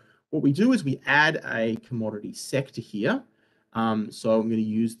 So what we do is we add a commodity sector here. So I'm going to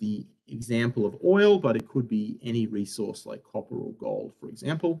use the example of oil, but it could be any resource like copper or gold, for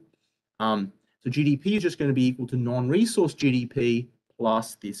example. So GDP is just going to be equal to non-resource GDP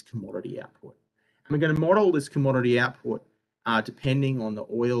plus this commodity output. And we're going to model this commodity output depending on the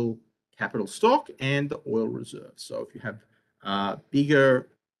oil capital stock and the oil reserve. So if you have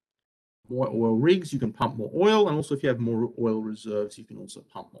more oil rigs, you can pump more oil. And also if you have more oil reserves, you can also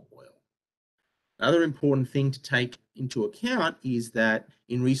pump more oil. Another important thing to take into account is that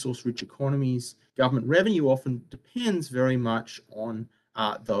in resource-rich economies, government revenue often depends very much on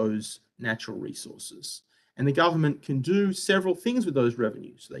those natural resources. And the government can do several things with those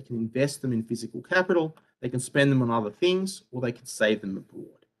revenues. They can invest them in physical capital, they can spend them on other things, or they can save them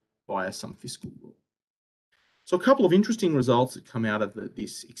abroad via some fiscal rule. So a couple of interesting results that come out of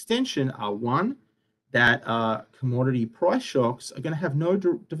this extension are, one, that commodity price shocks are going to have no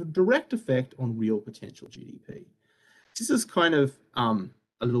direct effect on real potential GDP. This is kind of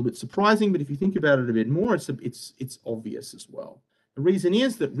a little bit surprising, but if you think about it a bit more, it's obvious as well. The reason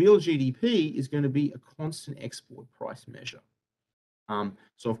is that real GDP is going to be a constant export price measure.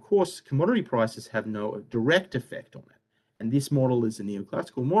 So of course, commodity prices have no direct effect on it. And this model is a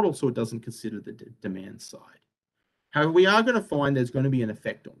neoclassical model, so it doesn't consider the demand side. However, we are going to find there's going to be an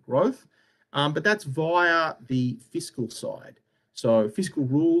effect on growth, but that's via the fiscal side. So fiscal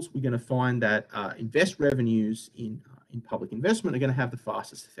rules, we're going to find that invest revenues in public investment are going to have the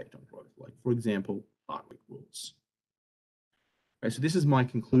fastest effect on growth, like, for example, Hardwick rules. Okay, so this is my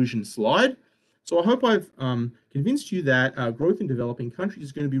conclusion slide. So I hope I've convinced you that growth in developing countries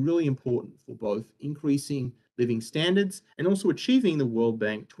is going to be really important for both increasing living standards and also achieving the World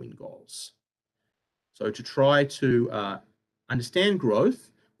Bank twin goals. So to try to understand growth,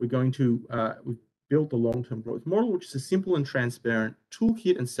 we're going to we've built the long-term growth model, which is a simple and transparent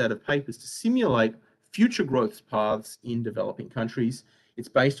toolkit and set of papers to simulate future growth paths in developing countries. It's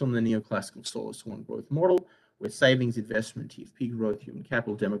based on the neoclassical Solus I growth model, where savings, investment, TFP growth, human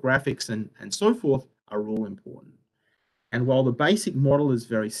capital, demographics, and so forth are all important. And while the basic model is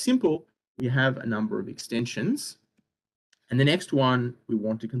very simple, we have a number of extensions. And the next one we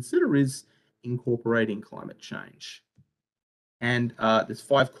want to consider is incorporating climate change. And there's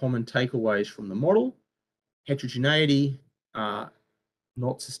 5 common takeaways from the model: heterogeneity,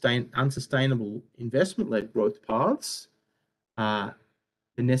 unsustainable investment-led growth paths,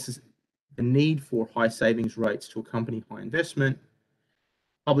 the need for high savings rates to accompany high investment,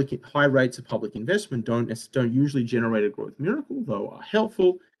 high rates of public investment don't usually generate a growth miracle, though are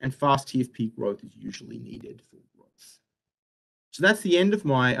helpful, and fast TFP growth is usually needed for growth. So that's the end of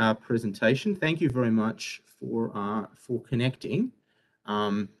my presentation. Thank you very much for connecting.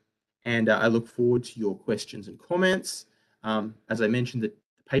 And I look forward to your questions and comments. As I mentioned, the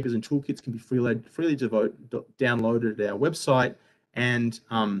papers and toolkits can be freely downloaded at our website, and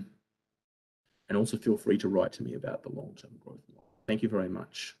also feel free to write to me about the long-term growth model. Thank you very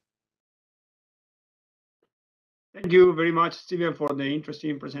much. Thank you very much, Stephen, for the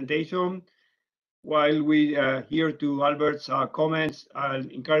interesting presentation. While we hear to Albert's comments, I'll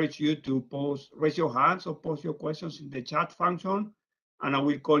encourage you to raise your hands or post your questions in the chat function, and I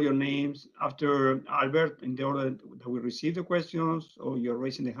will call your names after Albert in the order that we receive the questions, or you're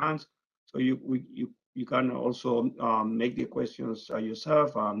raising the hands. So you can also make the questions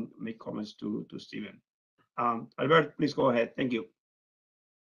yourself and make comments to Stephen. Albert, please go ahead. Thank you.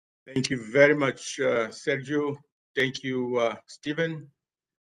 Thank you very much, Sergio. Thank you, Stephen,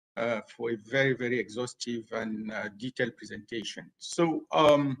 for a very, very exhaustive and detailed presentation. So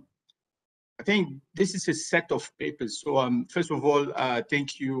I think this is a set of papers. So first of all,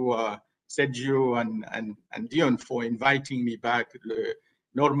 thank you, Sergio and Dion, for inviting me back,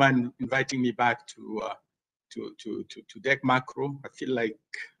 Norman inviting me back to DEC Macro. I feel like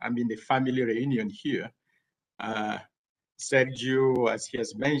I'm in a family reunion here. Sergio, as he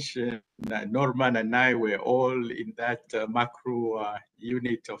has mentioned, Norman and I were all in that macro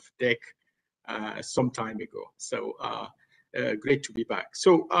unit of DEC some time ago. So great to be back.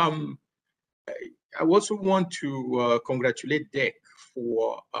 So I also want to congratulate DEC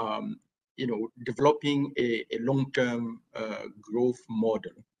for developing a long-term growth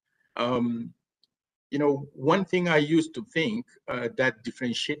model. One thing I used to think that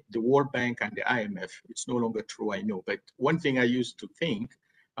differentiate the World Bank and the IMF, it's no longer true, I know, but one thing I used to think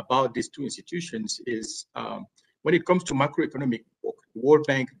about these two institutions is when it comes to macroeconomic work, the World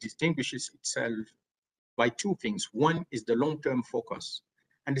Bank distinguishes itself by 2 things. One is the long-term focus,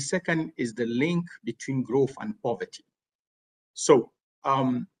 And the second is the link between growth and poverty. So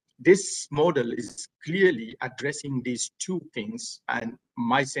this model is clearly addressing these two things, and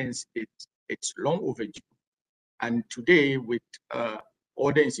my sense it's long overdue. And today, with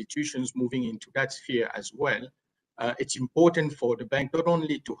other institutions moving into that sphere as well, it's important for the bank not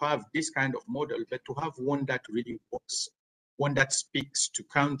only to have this kind of model, but to have one that really works, one that speaks to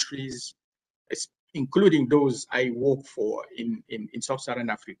countries, including those I work for in Sub-Saharan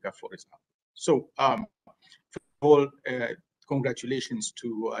Africa, for example. So first of all, congratulations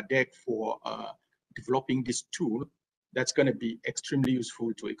to DEC for developing this tool that's going to be extremely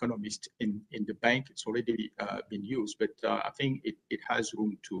useful to economists in the bank. It's already been used, but I think it has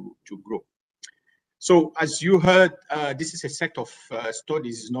room to grow. So as you heard, this is a set of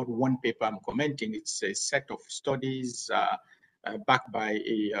studies, not one paper I'm commenting. It's a set of studies backed by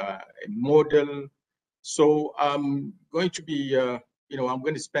a model. So I'm going to be, I'm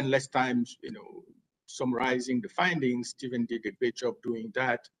going to spend less time, summarizing the findings. Stephen did a great job doing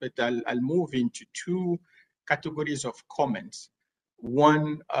that, but I'll move into two categories of comments.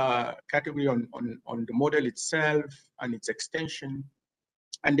 One category on the model itself and its extension,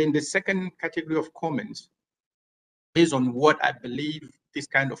 and then the second category of comments based on what I believe this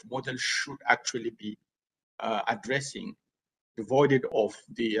kind of model should actually be addressing, devoid of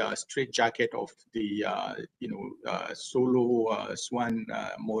the straitjacket of the solo swan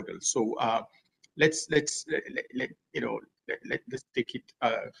model. So let's take it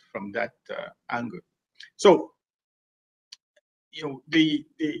from that angle. So the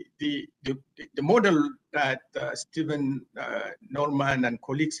model that Stephen Norman and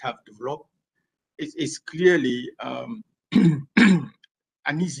colleagues have developed is clearly an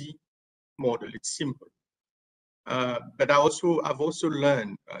easy model. It's simple. But I've also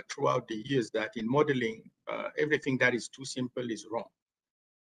learned throughout the years that in modeling, everything that is too simple is wrong.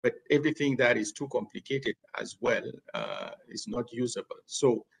 But everything that is too complicated as well is not usable.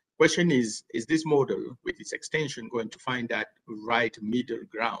 So question is this model with its extension going to find that right middle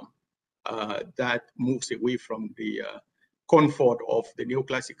ground that moves away from the comfort of the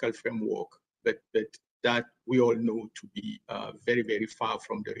neoclassical framework, but that we all know to be very, very far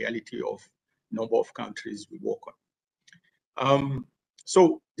from the reality of number of countries we work on.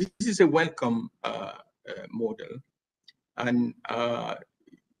 So this is a welcome model, and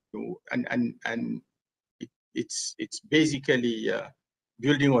it's basically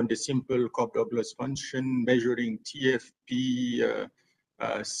building on the simple Cobb-Douglas function, measuring TFP,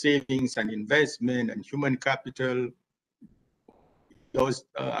 savings and investment and human capital. Those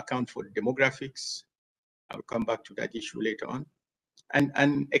account for demographics. I'll come back to that issue later on.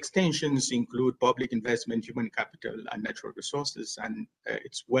 And extensions include public investment, human capital, and natural resources. And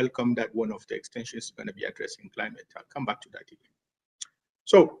it's welcome that one of the extensions is going to be addressing climate. I'll come back to that again.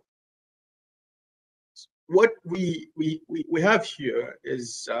 So what we have here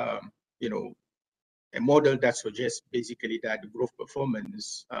is, a model that suggests basically that the growth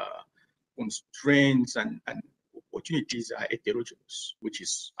performance constraints and opportunities are heterogeneous, which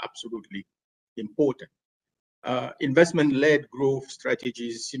is absolutely important. Investment-led growth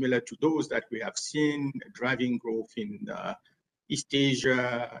strategies similar to those that we have seen driving growth in East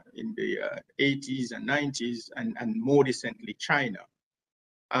Asia in the 80s and 90s, and more recently China,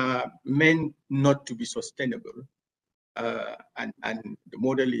 meant not to be sustainable. And the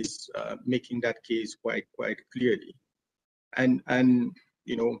model is making that case quite clearly. And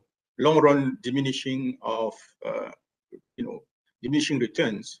long-run diminishing of diminishing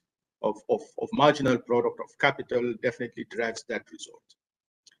returns of marginal product of capital definitely drives that result.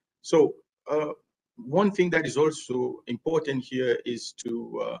 So one thing that is also important here is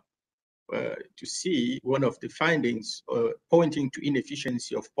to see one of the findings pointing to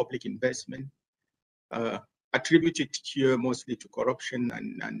inefficiency of public investment, attributed here mostly to corruption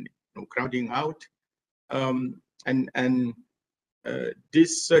and crowding out.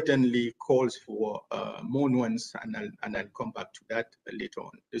 This certainly calls for more nuance, and I'll come back to that later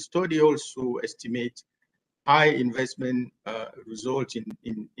on. The study also estimates high investment results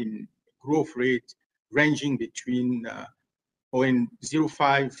in growth rate ranging between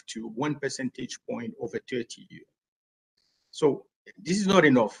 0.05 to 1 percentage point over 30 years. So this is not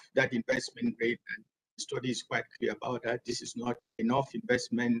enough, that investment rate, and the study is quite clear about that. This is not enough.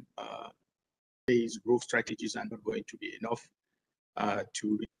 Investment-based growth strategies are not going to be enough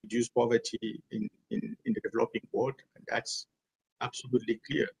to reduce poverty in the developing world, and that's absolutely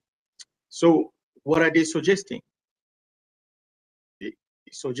clear. So what are they suggesting? They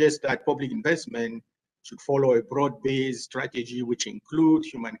suggest that public investment should follow a broad-based strategy which includes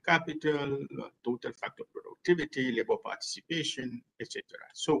human capital, total factor productivity, labor participation, etc.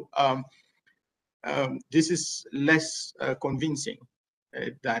 So this is less convincing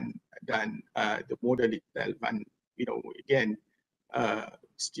than the model itself. And again,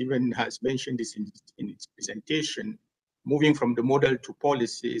 Stephen has mentioned this in his presentation. Moving from the model to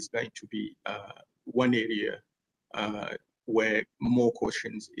policy is going to be one area where more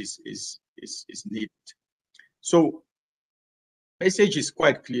caution is needed. So, message is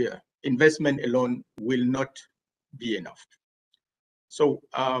quite clear. Investment alone will not be enough. So,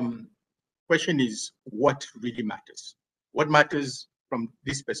 question is, what really matters? What matters from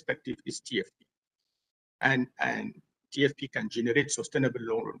this perspective is TFP, and TFP can generate sustainable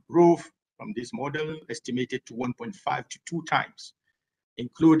long-run growth from this model, estimated to 1.5 to 2 times,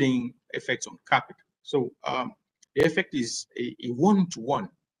 including effects on capital. So the effect is a 1-to-1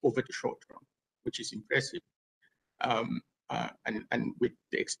 over the short term, which is impressive. And with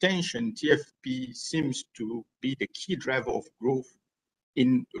the extension, TFP seems to be the key driver of growth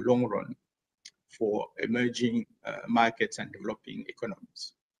in the long run for emerging markets and developing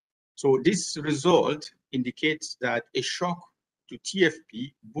economies. So this result indicates that a shock to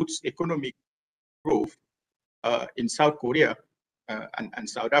TFP boosts economic growth in South Korea and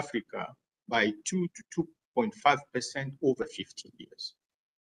South Africa by 2 to 2.5% over 15 years.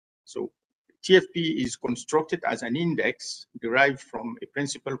 So TFP is constructed as an index derived from a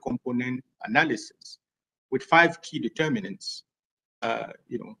principal component analysis with 5 key determinants.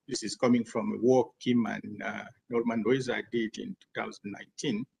 This is coming from a work Kim and Norman Loiza did in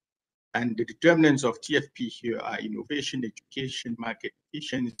 2019. And the determinants of TFP here are innovation, education, market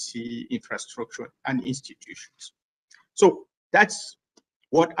efficiency, infrastructure, and institutions. So that's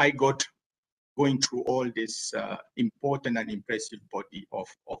what I got going through all this important and impressive body of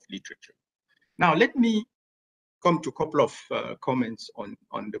literature. Now, let me come to a couple of comments on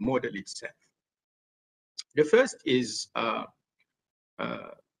the model itself. The first is,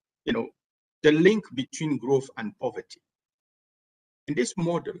 the link between growth and poverty. In this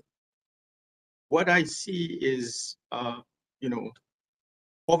model, what I see is,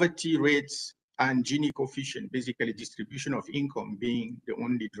 poverty rates and Gini coefficient, basically distribution of income, being the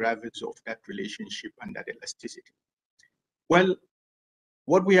only drivers of that relationship and that elasticity. Well,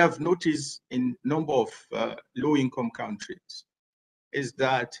 what we have noticed in a number of low-income countries is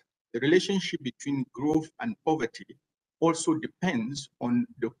that the relationship between growth and poverty also depends on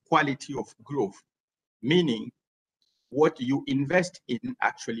the quality of growth, meaning what you invest in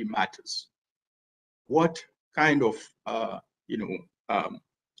actually matters. What kind of,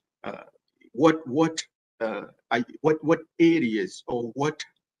 what areas or what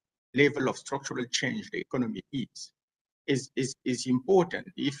level of structural change the economy is important.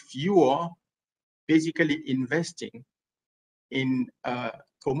 If you are basically investing in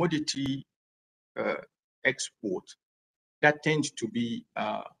commodity export, that tends to be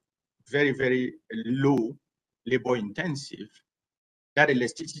very, very low labor intensive, that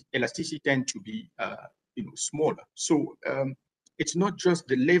elasticity tends to be smaller. So it's not just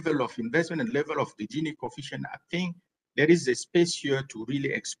the level of investment and level of the Gini coefficient. I think there is a space here to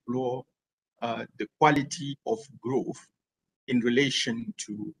really explore the quality of growth in relation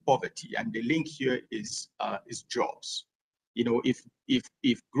to poverty, and the link here is jobs.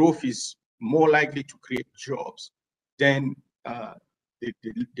 If growth is more likely to create jobs, then the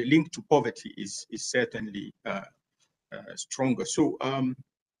link to poverty is certainly stronger. So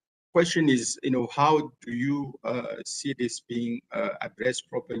question is, how do you see this being addressed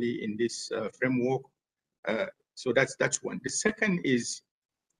properly in this framework? So that's one. The second is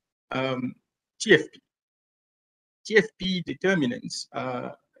TFP. TFP determinants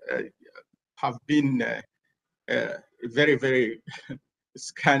have been very, very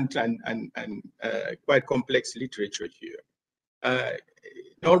scant and quite complex literature here.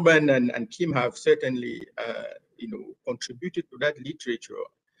 Norman and Kim have certainly contributed to that literature.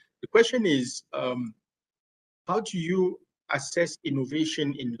 The question is, how do you assess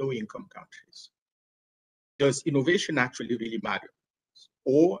innovation in low-income countries? Does innovation actually really matter?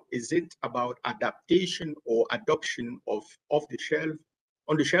 Or is it about adaptation or adoption of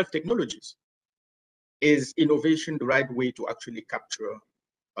on-the-shelf technologies? Is innovation the right way to actually capture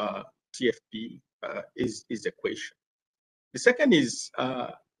TFP is the question. The second is,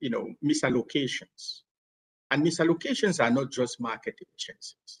 misallocations. And misallocations are not just market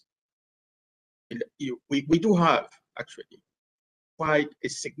efficiencies. We do have actually quite a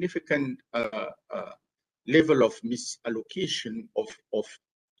significant level of misallocation of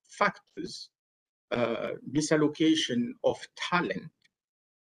factors, misallocation of talent,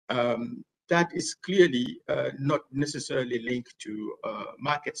 that is clearly not necessarily linked to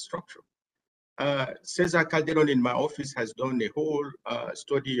market structure. Cesar Calderon in my office has done a whole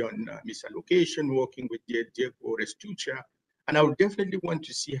study on misallocation, working with Diego Restuccia, and I would definitely want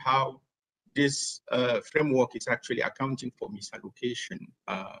to see how this framework is actually accounting for misallocation,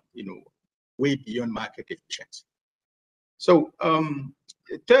 way beyond market efficiency. So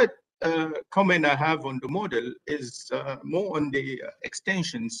the third comment I have on the model is more on the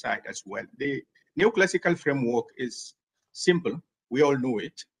extension side as well. The neoclassical framework is simple. We all know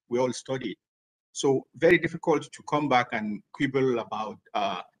it. We all study it. So very difficult to come back and quibble about,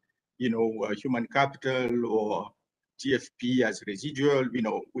 human capital or GFP as residual.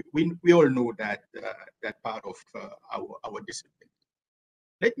 We all know that that part of our discipline.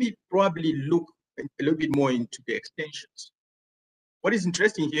 Let me probably look a little bit more into the extensions. What is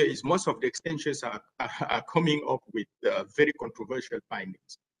interesting here is most of the extensions are coming up with very controversial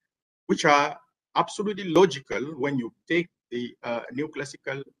findings, which are absolutely logical when you take the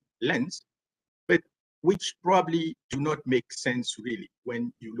neoclassical lens, but which probably do not make sense really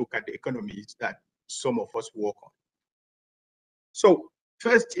when you look at the economies that some of us work on. So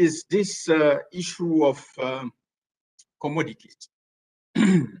first is this issue of commodities.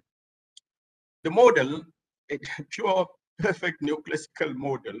 The model, a pure, perfect neoclassical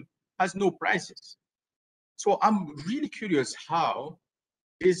model, has no prices. So I'm really curious how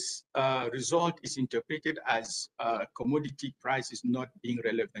this result is interpreted as commodity prices not being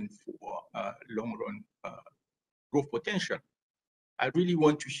relevant for long-run growth potential. I really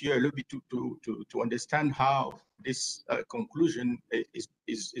want to hear a little bit to understand how this conclusion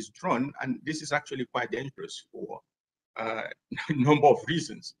is drawn, and this is actually quite dangerous for a number of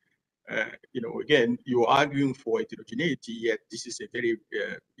reasons. Again, you're arguing for heterogeneity, yet this is a very,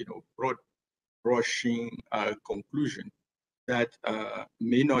 broad brushing conclusion that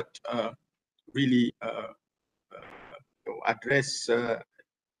may not really address,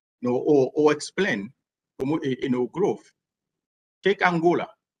 or explain, growth. Take Angola.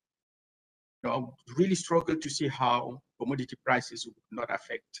 I really struggle to see how commodity prices would not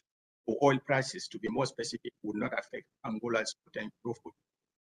affect, or oil prices, to be more specific, would not affect Angola's potential growth.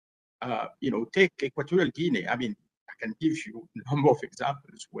 Take Equatorial Guinea. I mean, I can give you a number of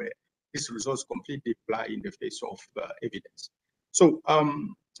examples where these results completely fly in the face of evidence. So,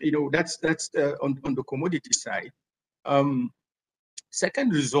 that's on the commodity side.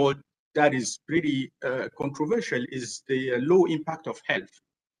 Second result that is pretty controversial is the low impact of health,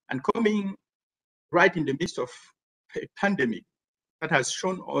 and coming right in the midst of a pandemic that has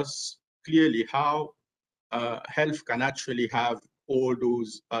shown us clearly how health can actually have all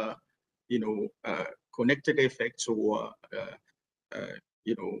those connected effects, or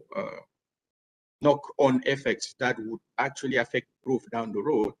knock-on effects that would actually affect growth down the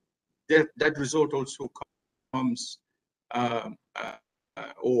road. That result also comes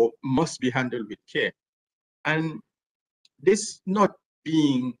or must be handled with care. And this not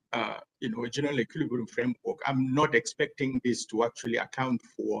being a general equilibrium framework, I'm not expecting this to actually account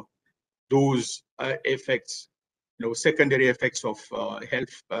for those effects, secondary effects of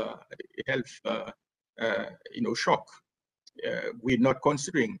health shock. We're not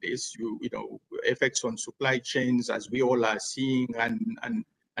considering this, effects on supply chains, as we all are seeing, and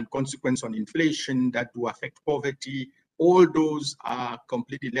consequence on inflation that do affect poverty. All those are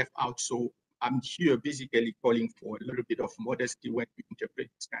completely left out. So I'm here basically calling for a little bit of modesty when we interpret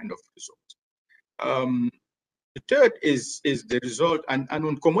this kind of result. The third is the result, and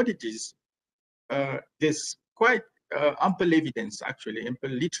on commodities, there's quite ample evidence, actually, ample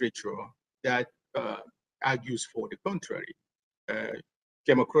literature that argues for the contrary.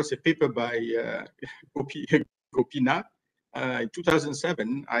 Came across a paper by Gopinath in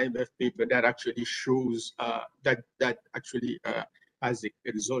 2007, IMF paper that actually shows that actually has a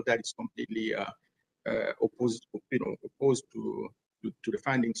result that is completely opposed to the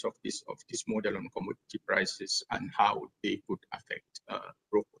findings of this model on commodity prices and how they could affect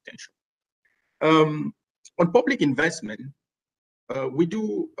growth potential. On public investment, we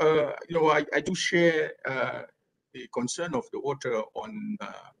do, I do share the concern of the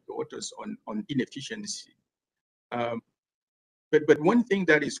authors on inefficiency. But one thing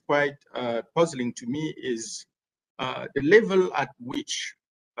that is quite puzzling to me is the level at which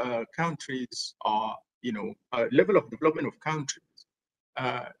countries are, level of development of countries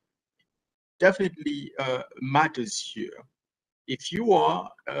definitely matters here. If you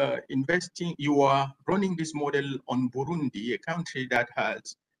are investing, you are running this model on Burundi, a country that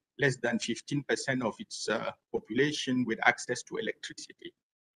has less than 15% of its population with access to electricity.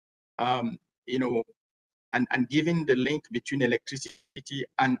 And given the link between electricity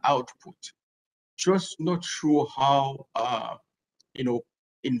and output, just not sure how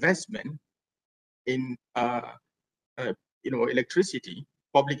investment in electricity,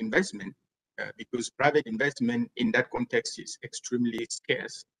 public investment, because private investment in that context is extremely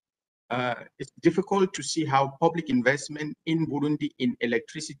scarce. It's difficult to see how public investment in Burundi in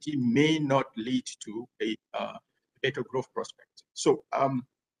electricity may not lead to a better growth prospect. So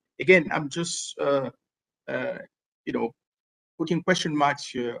again, I'm just putting question marks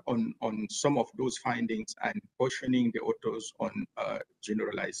here on some of those findings and questioning the authors on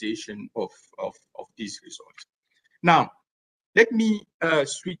generalization of these results. Now, let me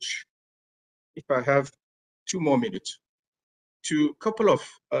switch, if I have 2 more minutes, to a couple of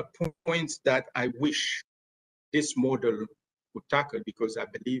points that I wish this model would tackle, because I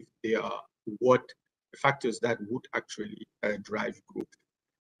believe they are what factors that would actually drive growth.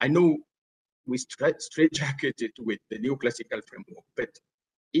 I know we straitjacketed with the neoclassical framework, but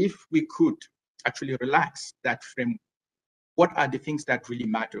if we could actually relax that framework, what are the things that really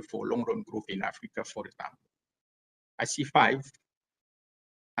matter for long-run growth in Africa, for example? I see 5,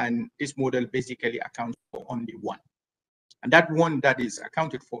 and this model basically accounts for only 1. And that one that is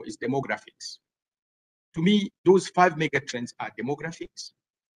accounted for is demographics. To me, those 5 megatrends are demographics.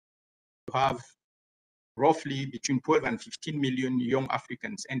 You have roughly between 12 and 15 million young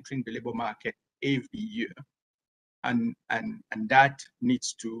Africans entering the labor market every year. And that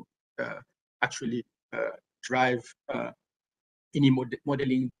needs to actually drive any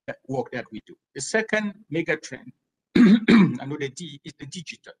modeling work that we do. The second megatrend, another D, is the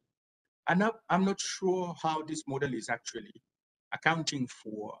digital. And I'm not sure how this model is actually accounting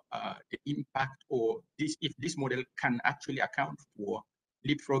for the impact, or if this model can actually account for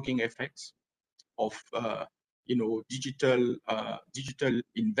leapfrogging effects of digital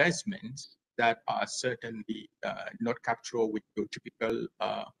investments that are certainly not captured with your typical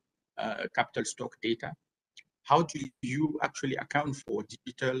capital stock data. How do you actually account for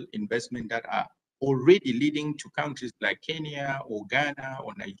digital investment that are already leading to countries like Kenya or Ghana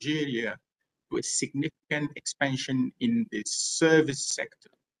or Nigeria with significant expansion in the service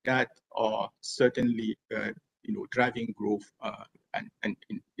sector that are certainly driving growth and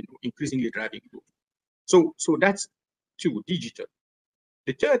increasingly driving growth. So that's 2, digital.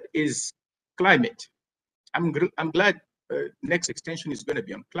 The third is climate. I'm glad next extension is going to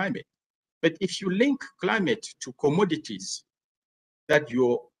be on climate. But if you link climate to commodities that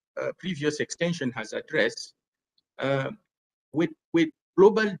your previous extension has addressed, with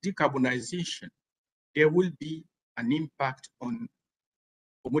global decarbonization, there will be an impact on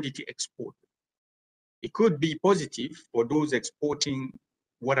commodity export. It could be positive for those exporting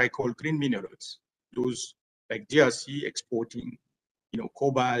what I call green minerals, those like DRC exporting,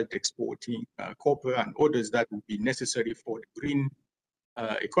 cobalt, exporting copper and others that would be necessary for the green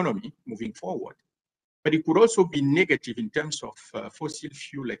economy moving forward. But it could also be negative in terms of fossil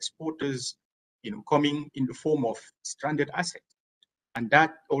fuel exporters, coming in the form of stranded assets. And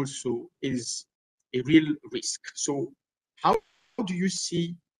that also is a real risk. So how do you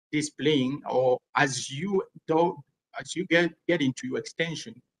see this playing, or as you get into your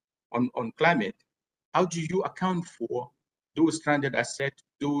extension on climate, how do you account for those stranded assets,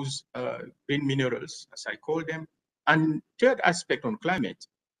 those green minerals, as I call them? And third aspect on climate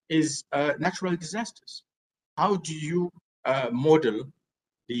is natural disasters. How do you model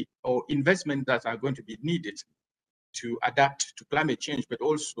or investment that are going to be needed to adapt to climate change, but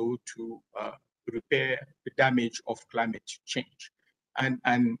also to repair the damage of climate change?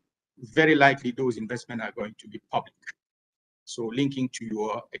 And very likely those investments are going to be public. So linking to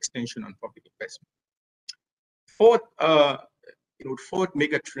your extension on public investment. Fourth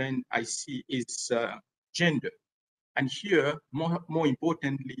mega trend I see is gender. And here, more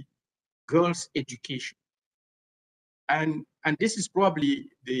importantly, girls' education. And this is probably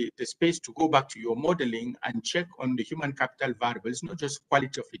the space to go back to your modeling and check on the human capital variables, not just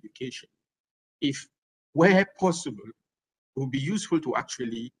quality of education. If where possible, it would be useful to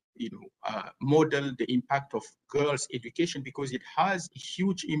actually model the impact of girls' education, because it has a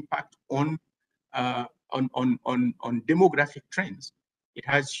huge impact on demographic trends. It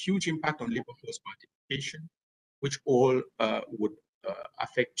has huge impact on labor force participation, which all would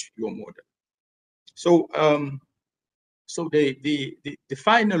affect your model. So, so the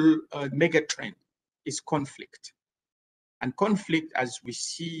final mega trend is conflict. And conflict, as we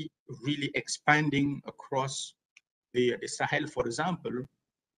see, really expanding across the Sahel, for example,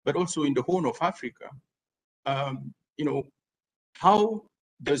 but also in the Horn of Africa. How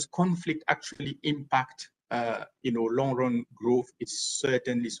does conflict actually impact long-run growth? Is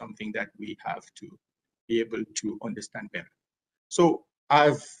certainly something that we have to be able to understand better. So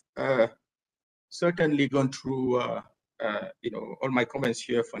I've certainly gone through all my comments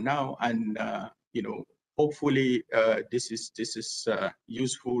here for now, and hopefully this is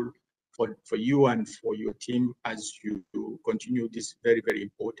useful for you and for your team as you continue this very, very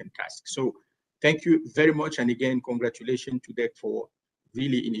important task. So thank you very much, and again, congratulations to DEC for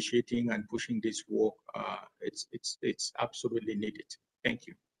really initiating and pushing this work. It's absolutely needed. Thank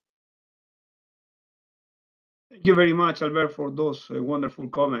you. Thank you very much, Albert, for those wonderful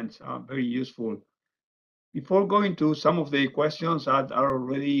comments. Very useful. Before going to some of the questions that are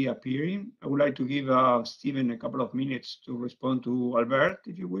already appearing, I would like to give Stephen a couple of minutes to respond to Albert,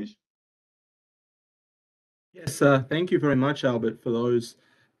 if you wish. Yes, thank you very much, Albert, for those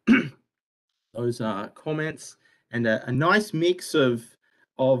comments, and a nice mix of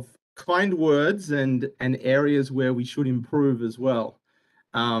kind words and areas where we should improve as well,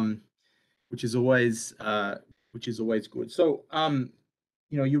 which is always good. So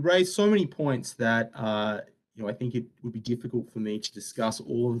you raised so many points that I think it would be difficult for me to discuss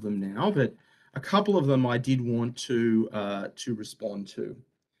all of them now, but a couple of them I did want to respond to.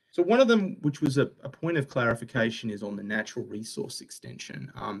 So one of them, which was a point of clarification, is on the natural resource extension.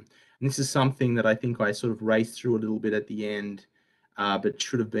 And this is something that I think I sort of raced through a little bit at the end, but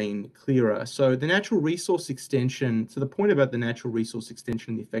should have been clearer. So the natural resource extension, so the point about the natural resource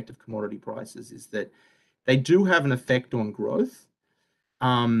extension and the effect of commodity prices is that they do have an effect on growth,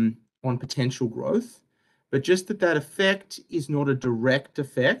 on potential growth, but just that effect is not a direct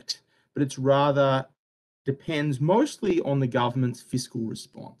effect, but it's rather depends mostly on the government's fiscal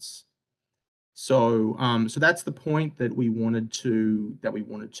response. So, so that's the point that we wanted to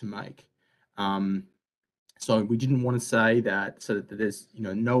make. So we didn't want to say that so that there's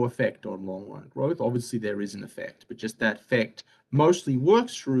no effect on long-run growth. Obviously, there is an effect, but just that effect mostly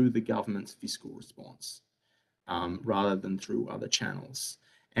works through the government's fiscal response, rather than through other channels.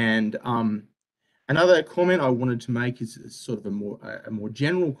 And another comment I wanted to make is sort of a more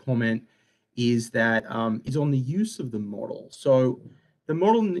general comment, is that is on the use of the model. So the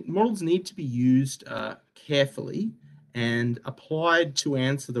models need to be used carefully and applied to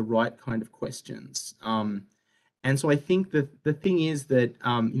answer the right kind of questions. And so I think that the thing is that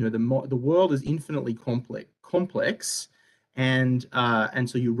the world is infinitely complex, and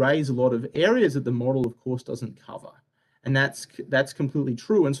so you raise a lot of areas that the model, of course, doesn't cover, and that's completely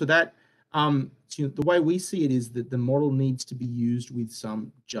true. And so that the way we see it is that the model needs to be used with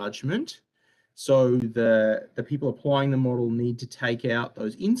some judgment. So the people applying the model need to take out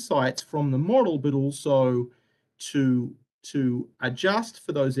those insights from the model, but also to adjust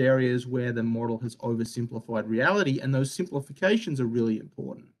for those areas where the model has oversimplified reality, and those simplifications are really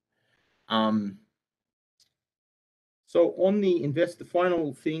important. So on the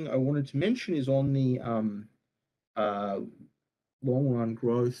final thing I wanted to mention is on the long-run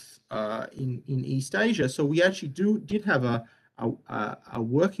growth in East Asia. So we actually did have a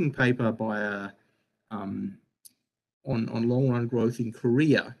working paper by on long-run growth in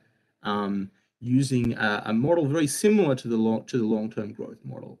Korea, using a model very similar to the long-term growth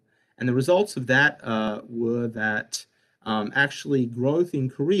model. And the results of that were that actually growth in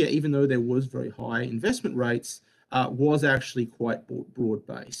Korea, even though there was very high investment rates, was actually quite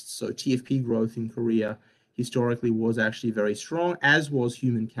broad-based. So TFP growth in Korea historically was actually very strong, as was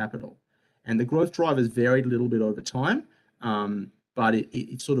human capital. And the growth drivers varied a little bit over time, but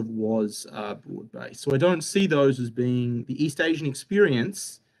it sort of was broad-based. So I don't see those as being, the East Asian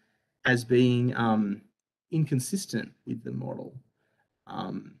experience as being inconsistent with the model.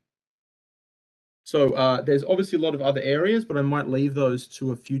 So there's obviously a lot of other areas, but I might leave those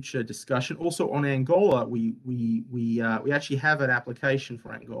to a future discussion. Also on Angola, we actually have an application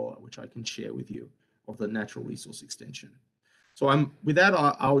for Angola, which I can share with you, of the natural resource extension. So with that,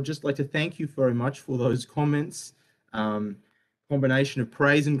 I would just like to thank you very much for those comments, combination of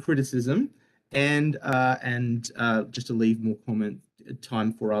praise and criticism, and just to leave more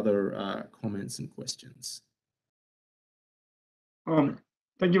time for other comments and questions.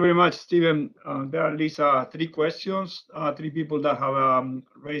 Thank you very much, Stephen. There are at least 3 questions, 3 people that have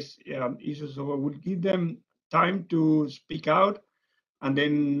raised issues, so I will give them time to speak out, and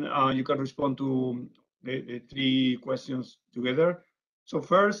then you can respond to the 3 questions together. So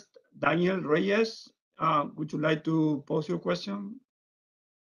first, Daniel Reyes, would you like to pose your question?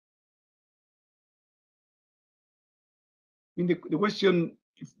 In the question,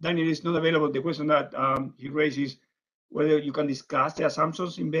 if Daniel is not available, the question that he raises, whether you can discuss the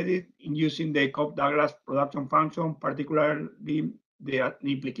assumptions embedded in using the Cobb-Douglas production function, particularly the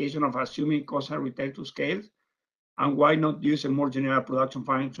implication of assuming costs are retailed to scale, and why not use a more general production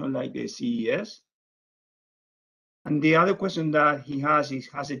function like the CES? And the other question that he has is,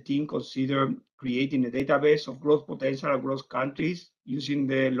 has a team considered creating a database of growth potential across countries using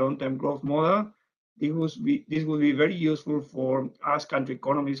the long-term growth model? This would be very useful for us country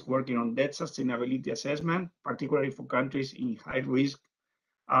economists working on debt sustainability assessment, particularly for countries in high risk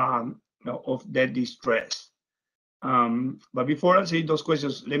of debt distress. But before answering those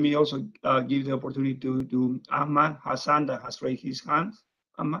questions, let me also give the opportunity to Ahmad Hassan that has raised his hand.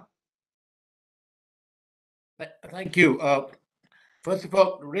 Ahmad. Thank you. First of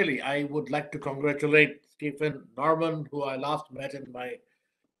all, really, I would like to congratulate Stephen Norman, who I last met in my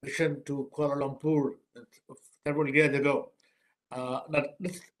mission to Kuala Lumpur several years ago.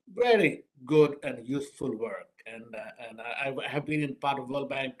 This is very good and useful work, and I have been in part of World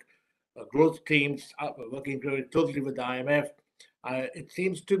Bank growth teams, working very closely with the IMF. It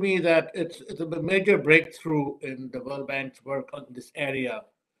seems to me that it's a major breakthrough in the World Bank's work on this area,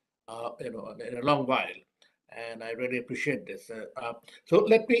 in a long while, and I really appreciate this. So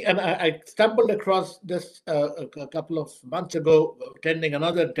let me, and I stumbled across this a couple of months ago, attending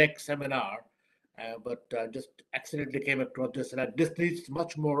another tech seminar, but just accidentally came across this, and this needs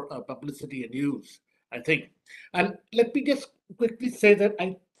much more publicity and use, I think. And let me just quickly say that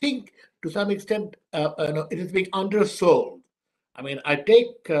I think, to some extent, it is being undersold. I mean, I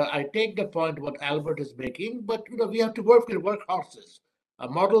take the point what Albert is making, but we have to work with workhorses.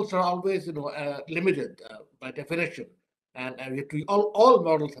 Models are always limited by definition, and we have to, all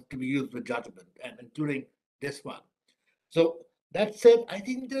models have to be used with judgment, and including this one. So that said, I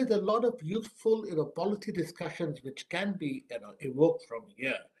think there's a lot of useful policy discussions which can be evoked from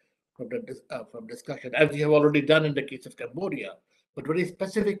here, from discussion, as we have already done in the case of Cambodia. But very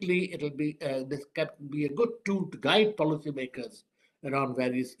specifically, it'll be this can be a good tool to guide policymakers around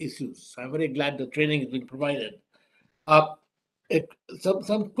various issues. So I'm very glad the training is being provided.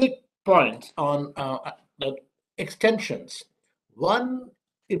 Some quick points on the extensions. One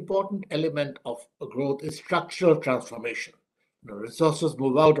important element of growth is structural transformation. Resources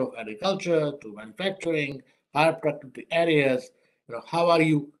move out of agriculture to manufacturing, higher productivity areas. How are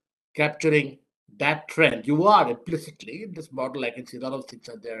you capturing that trend? You are implicitly in this model. I can see a lot of things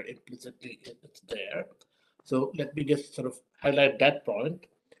are there implicitly. It's there. So let me just sort of highlight that point.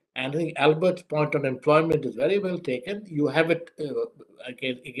 And I think Albert's point on employment is very well taken. You have it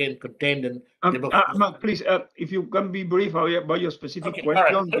again contained in. Please, if you can be brief about your specific question,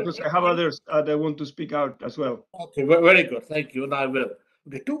 right, because I have others that want to speak out as well. Okay, very good. Thank you, and I will.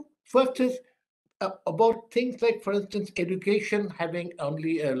 Okay, first is about things like, for instance, education having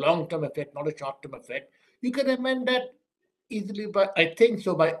only a long-term effect, not a short-term effect. You can amend that easily, but I think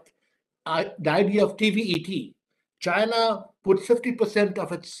so by the idea of TVET. China puts 50%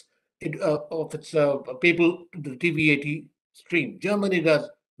 of its people to the TVET stream. Germany does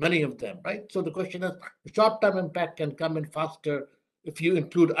many of them, right? So the question is, the short-term impact can come in faster if you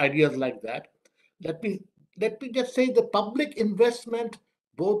include ideas like that. Let me just say the public investment,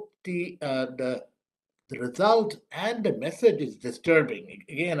 both the result and the message is disturbing.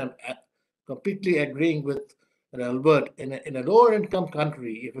 Again, I'm completely agreeing with Albert. In a lower income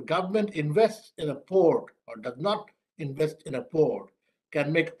country, if a government invests in a port or does not invest in a port,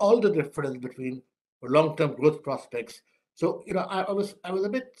 can make all the difference between long-term growth prospects. So I was a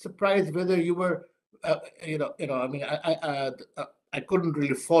bit surprised whether you were I mean I couldn't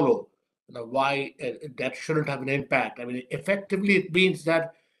really follow why that shouldn't have an impact. I mean, effectively it means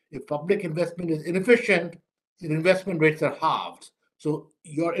that if public investment is inefficient, the investment rates are halved. So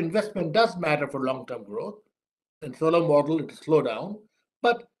your investment does matter for long-term growth. In solar model, it will slow down,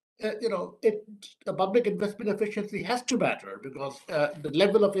 but the public investment efficiency has to matter because the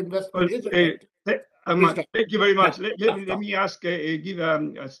level of investment is affected. Thank you very much. Let me ask,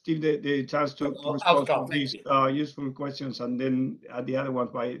 give Steve the chance to respond to these useful questions, and then the other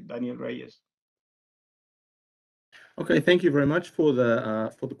ones by Daniel Reyes. Okay, thank you very much for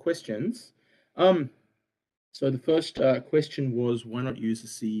the questions. So the first question was, why not use the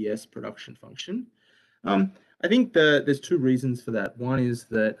CES production function? I think there's two reasons for that. One is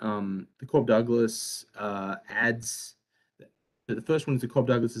that the Cobb-Douglas adds. The first one is the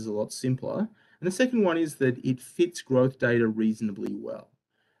Cobb-Douglas is a lot simpler, and the second one is that it fits growth data reasonably well.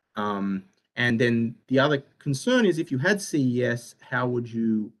 And then the other concern is, if you had CES, how would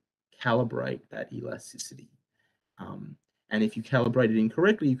you calibrate that elasticity? And if you calibrate it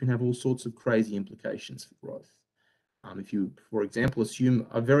incorrectly, you can have all sorts of crazy implications for growth. If you, for example, assume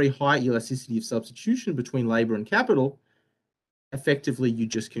a very high elasticity of substitution between labor and capital, effectively you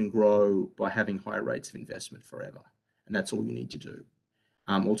just can grow by having high rates of investment forever. And that's all you need to do.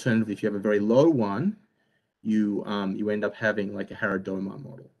 Alternatively, if you have a very low one, you end up having like a Harrodoma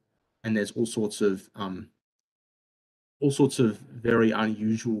model. And there's all sorts of all sorts of very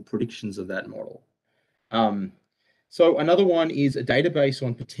unusual predictions of that model. So another one is a database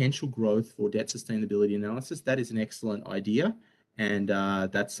on potential growth for debt sustainability analysis. That is an excellent idea, and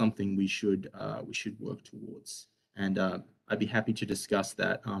that's something we should work towards. And I'd be happy to discuss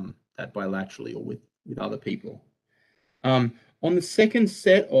that that bilaterally or with other people. On the second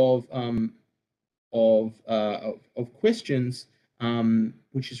set of questions,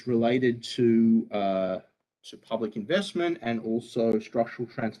 which is related to public investment and also structural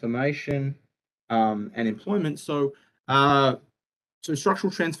transformation and employment. So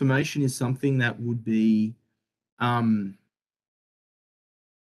structural transformation is something that would be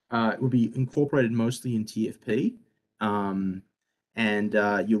incorporated mostly in TFP, and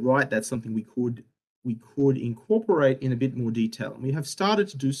you're right, that's something we could incorporate in a bit more detail. And we have started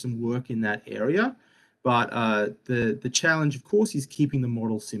to do some work in that area, but the challenge, of course, is keeping the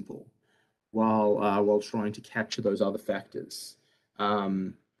model simple while trying to capture those other factors.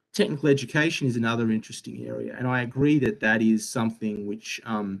 Technical education is another interesting area, and I agree that that is something which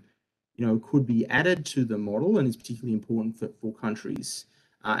could be added to the model and is particularly important for countries.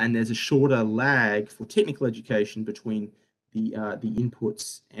 And there's a shorter lag for technical education between the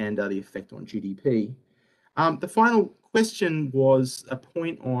inputs and the effect on GDP. The final question was a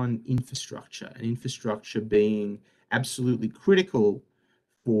point on infrastructure, and infrastructure being absolutely critical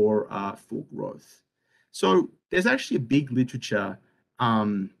for growth. So there's actually a big literature.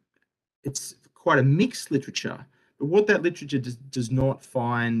 It's quite a mixed literature, but what that literature does not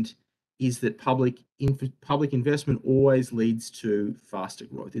find is that public investment always leads to faster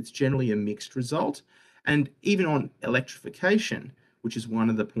growth. It's generally a mixed result. And even on electrification, which is one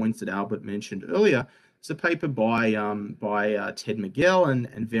of the points that Albert mentioned earlier, it's a paper by Ted Miguel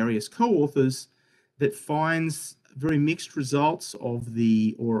and various co-authors that finds very mixed results of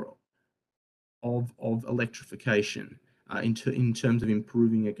electrification in terms of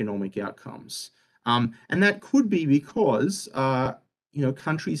improving economic outcomes. And that could be because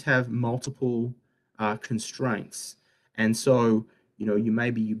countries have multiple constraints, and so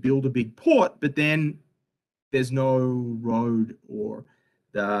you build a big port, but then there's no road or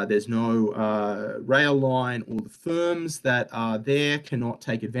there's no rail line, or the firms that are there cannot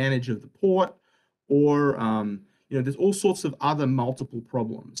take advantage of the port, or there's all sorts of other multiple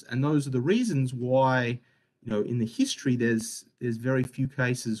problems, and those are the reasons why in the history there's very few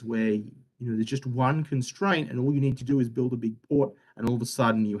cases where there's just one constraint and all you need to do is build a big port and all of a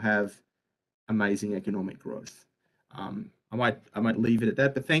sudden you have amazing economic growth. I might leave it at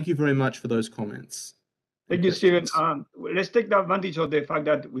that, but thank you very much for those comments. Thank you, Stephen. Let's take the advantage of the fact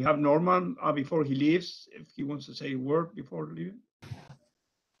that we have Norman before he leaves, if he wants to say a word before leaving.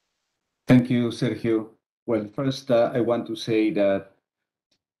 Thank you, Sergio. Well, first, I want to say that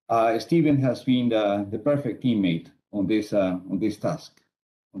Stephen has been the perfect teammate on this task,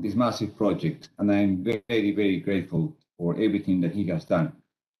 on this massive project, and I'm very, very grateful for everything that he has done.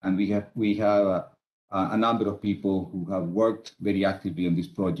 And we have a number of people who have worked very actively on this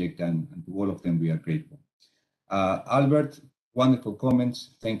project, and to all of them we are grateful. Albert, wonderful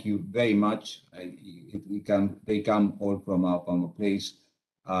comments. Thank you very much. They come all from a place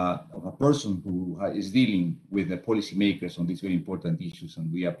of a person who is dealing with the policymakers on these very important issues,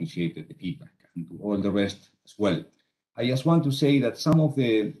 and we appreciated the feedback, and to all the rest as well. I just want to say that some of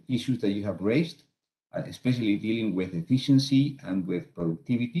the issues that you have raised, especially dealing with efficiency and with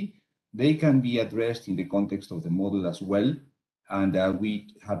productivity, they can be addressed in the context of the model as well. And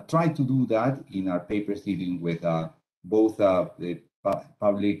we have tried to do that in our papers dealing with both the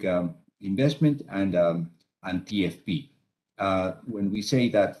public investment and TFP. When we say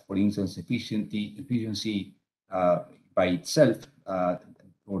that, for instance, efficiency by itself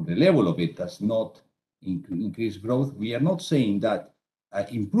or the level of it does not increase growth, we are not saying that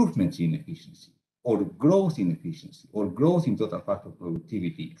improvements in efficiency or growth in efficiency or growth in total factor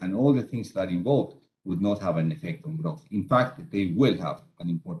productivity and all the things that are involved would not have an effect on growth. In fact, they will have an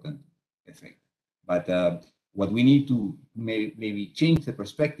important effect. But what we need to maybe change the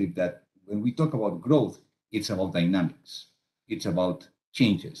perspective that when we talk about growth, it's about dynamics, it's about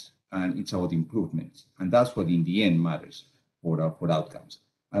changes, and it's about improvements. And that's what in the end matters for outcomes.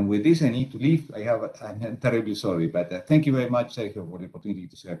 And with this, I need to leave. I'm terribly sorry, but thank you very much, Sergio, for the opportunity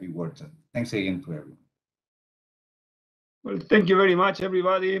to say a few words. And thanks again to everyone. Well, thank you very much,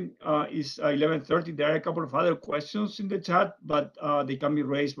 everybody. It's 11:30. There are a couple of other questions in the chat, but they can be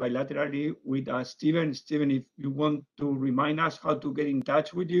raised bilaterally with Stephen. Stephen, if you want to remind us how to get in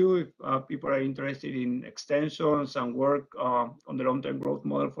touch with you, if people are interested in extensions and work on the long-term growth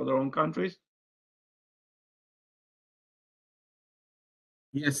model for their own countries.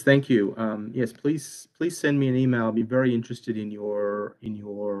 Yes, thank you. Yes, please send me an email. I'll be very interested in your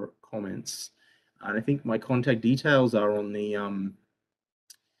comments. And I think my contact details are on the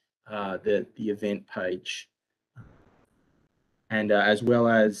event page, and as well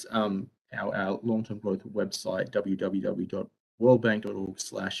as our long-term growth website,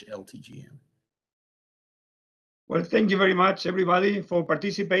 www.worldbank.org/LTGM. Well, thank you very much, everybody, for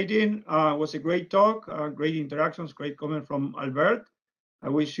participating. It was a great talk, great interactions, great comment from Albert. I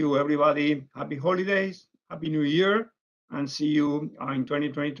wish you, everybody, happy holidays, happy new year, and see you in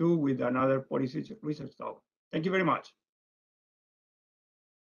 2022 with another policy research talk. Thank you very much.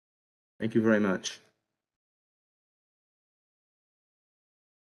 Thank you very much.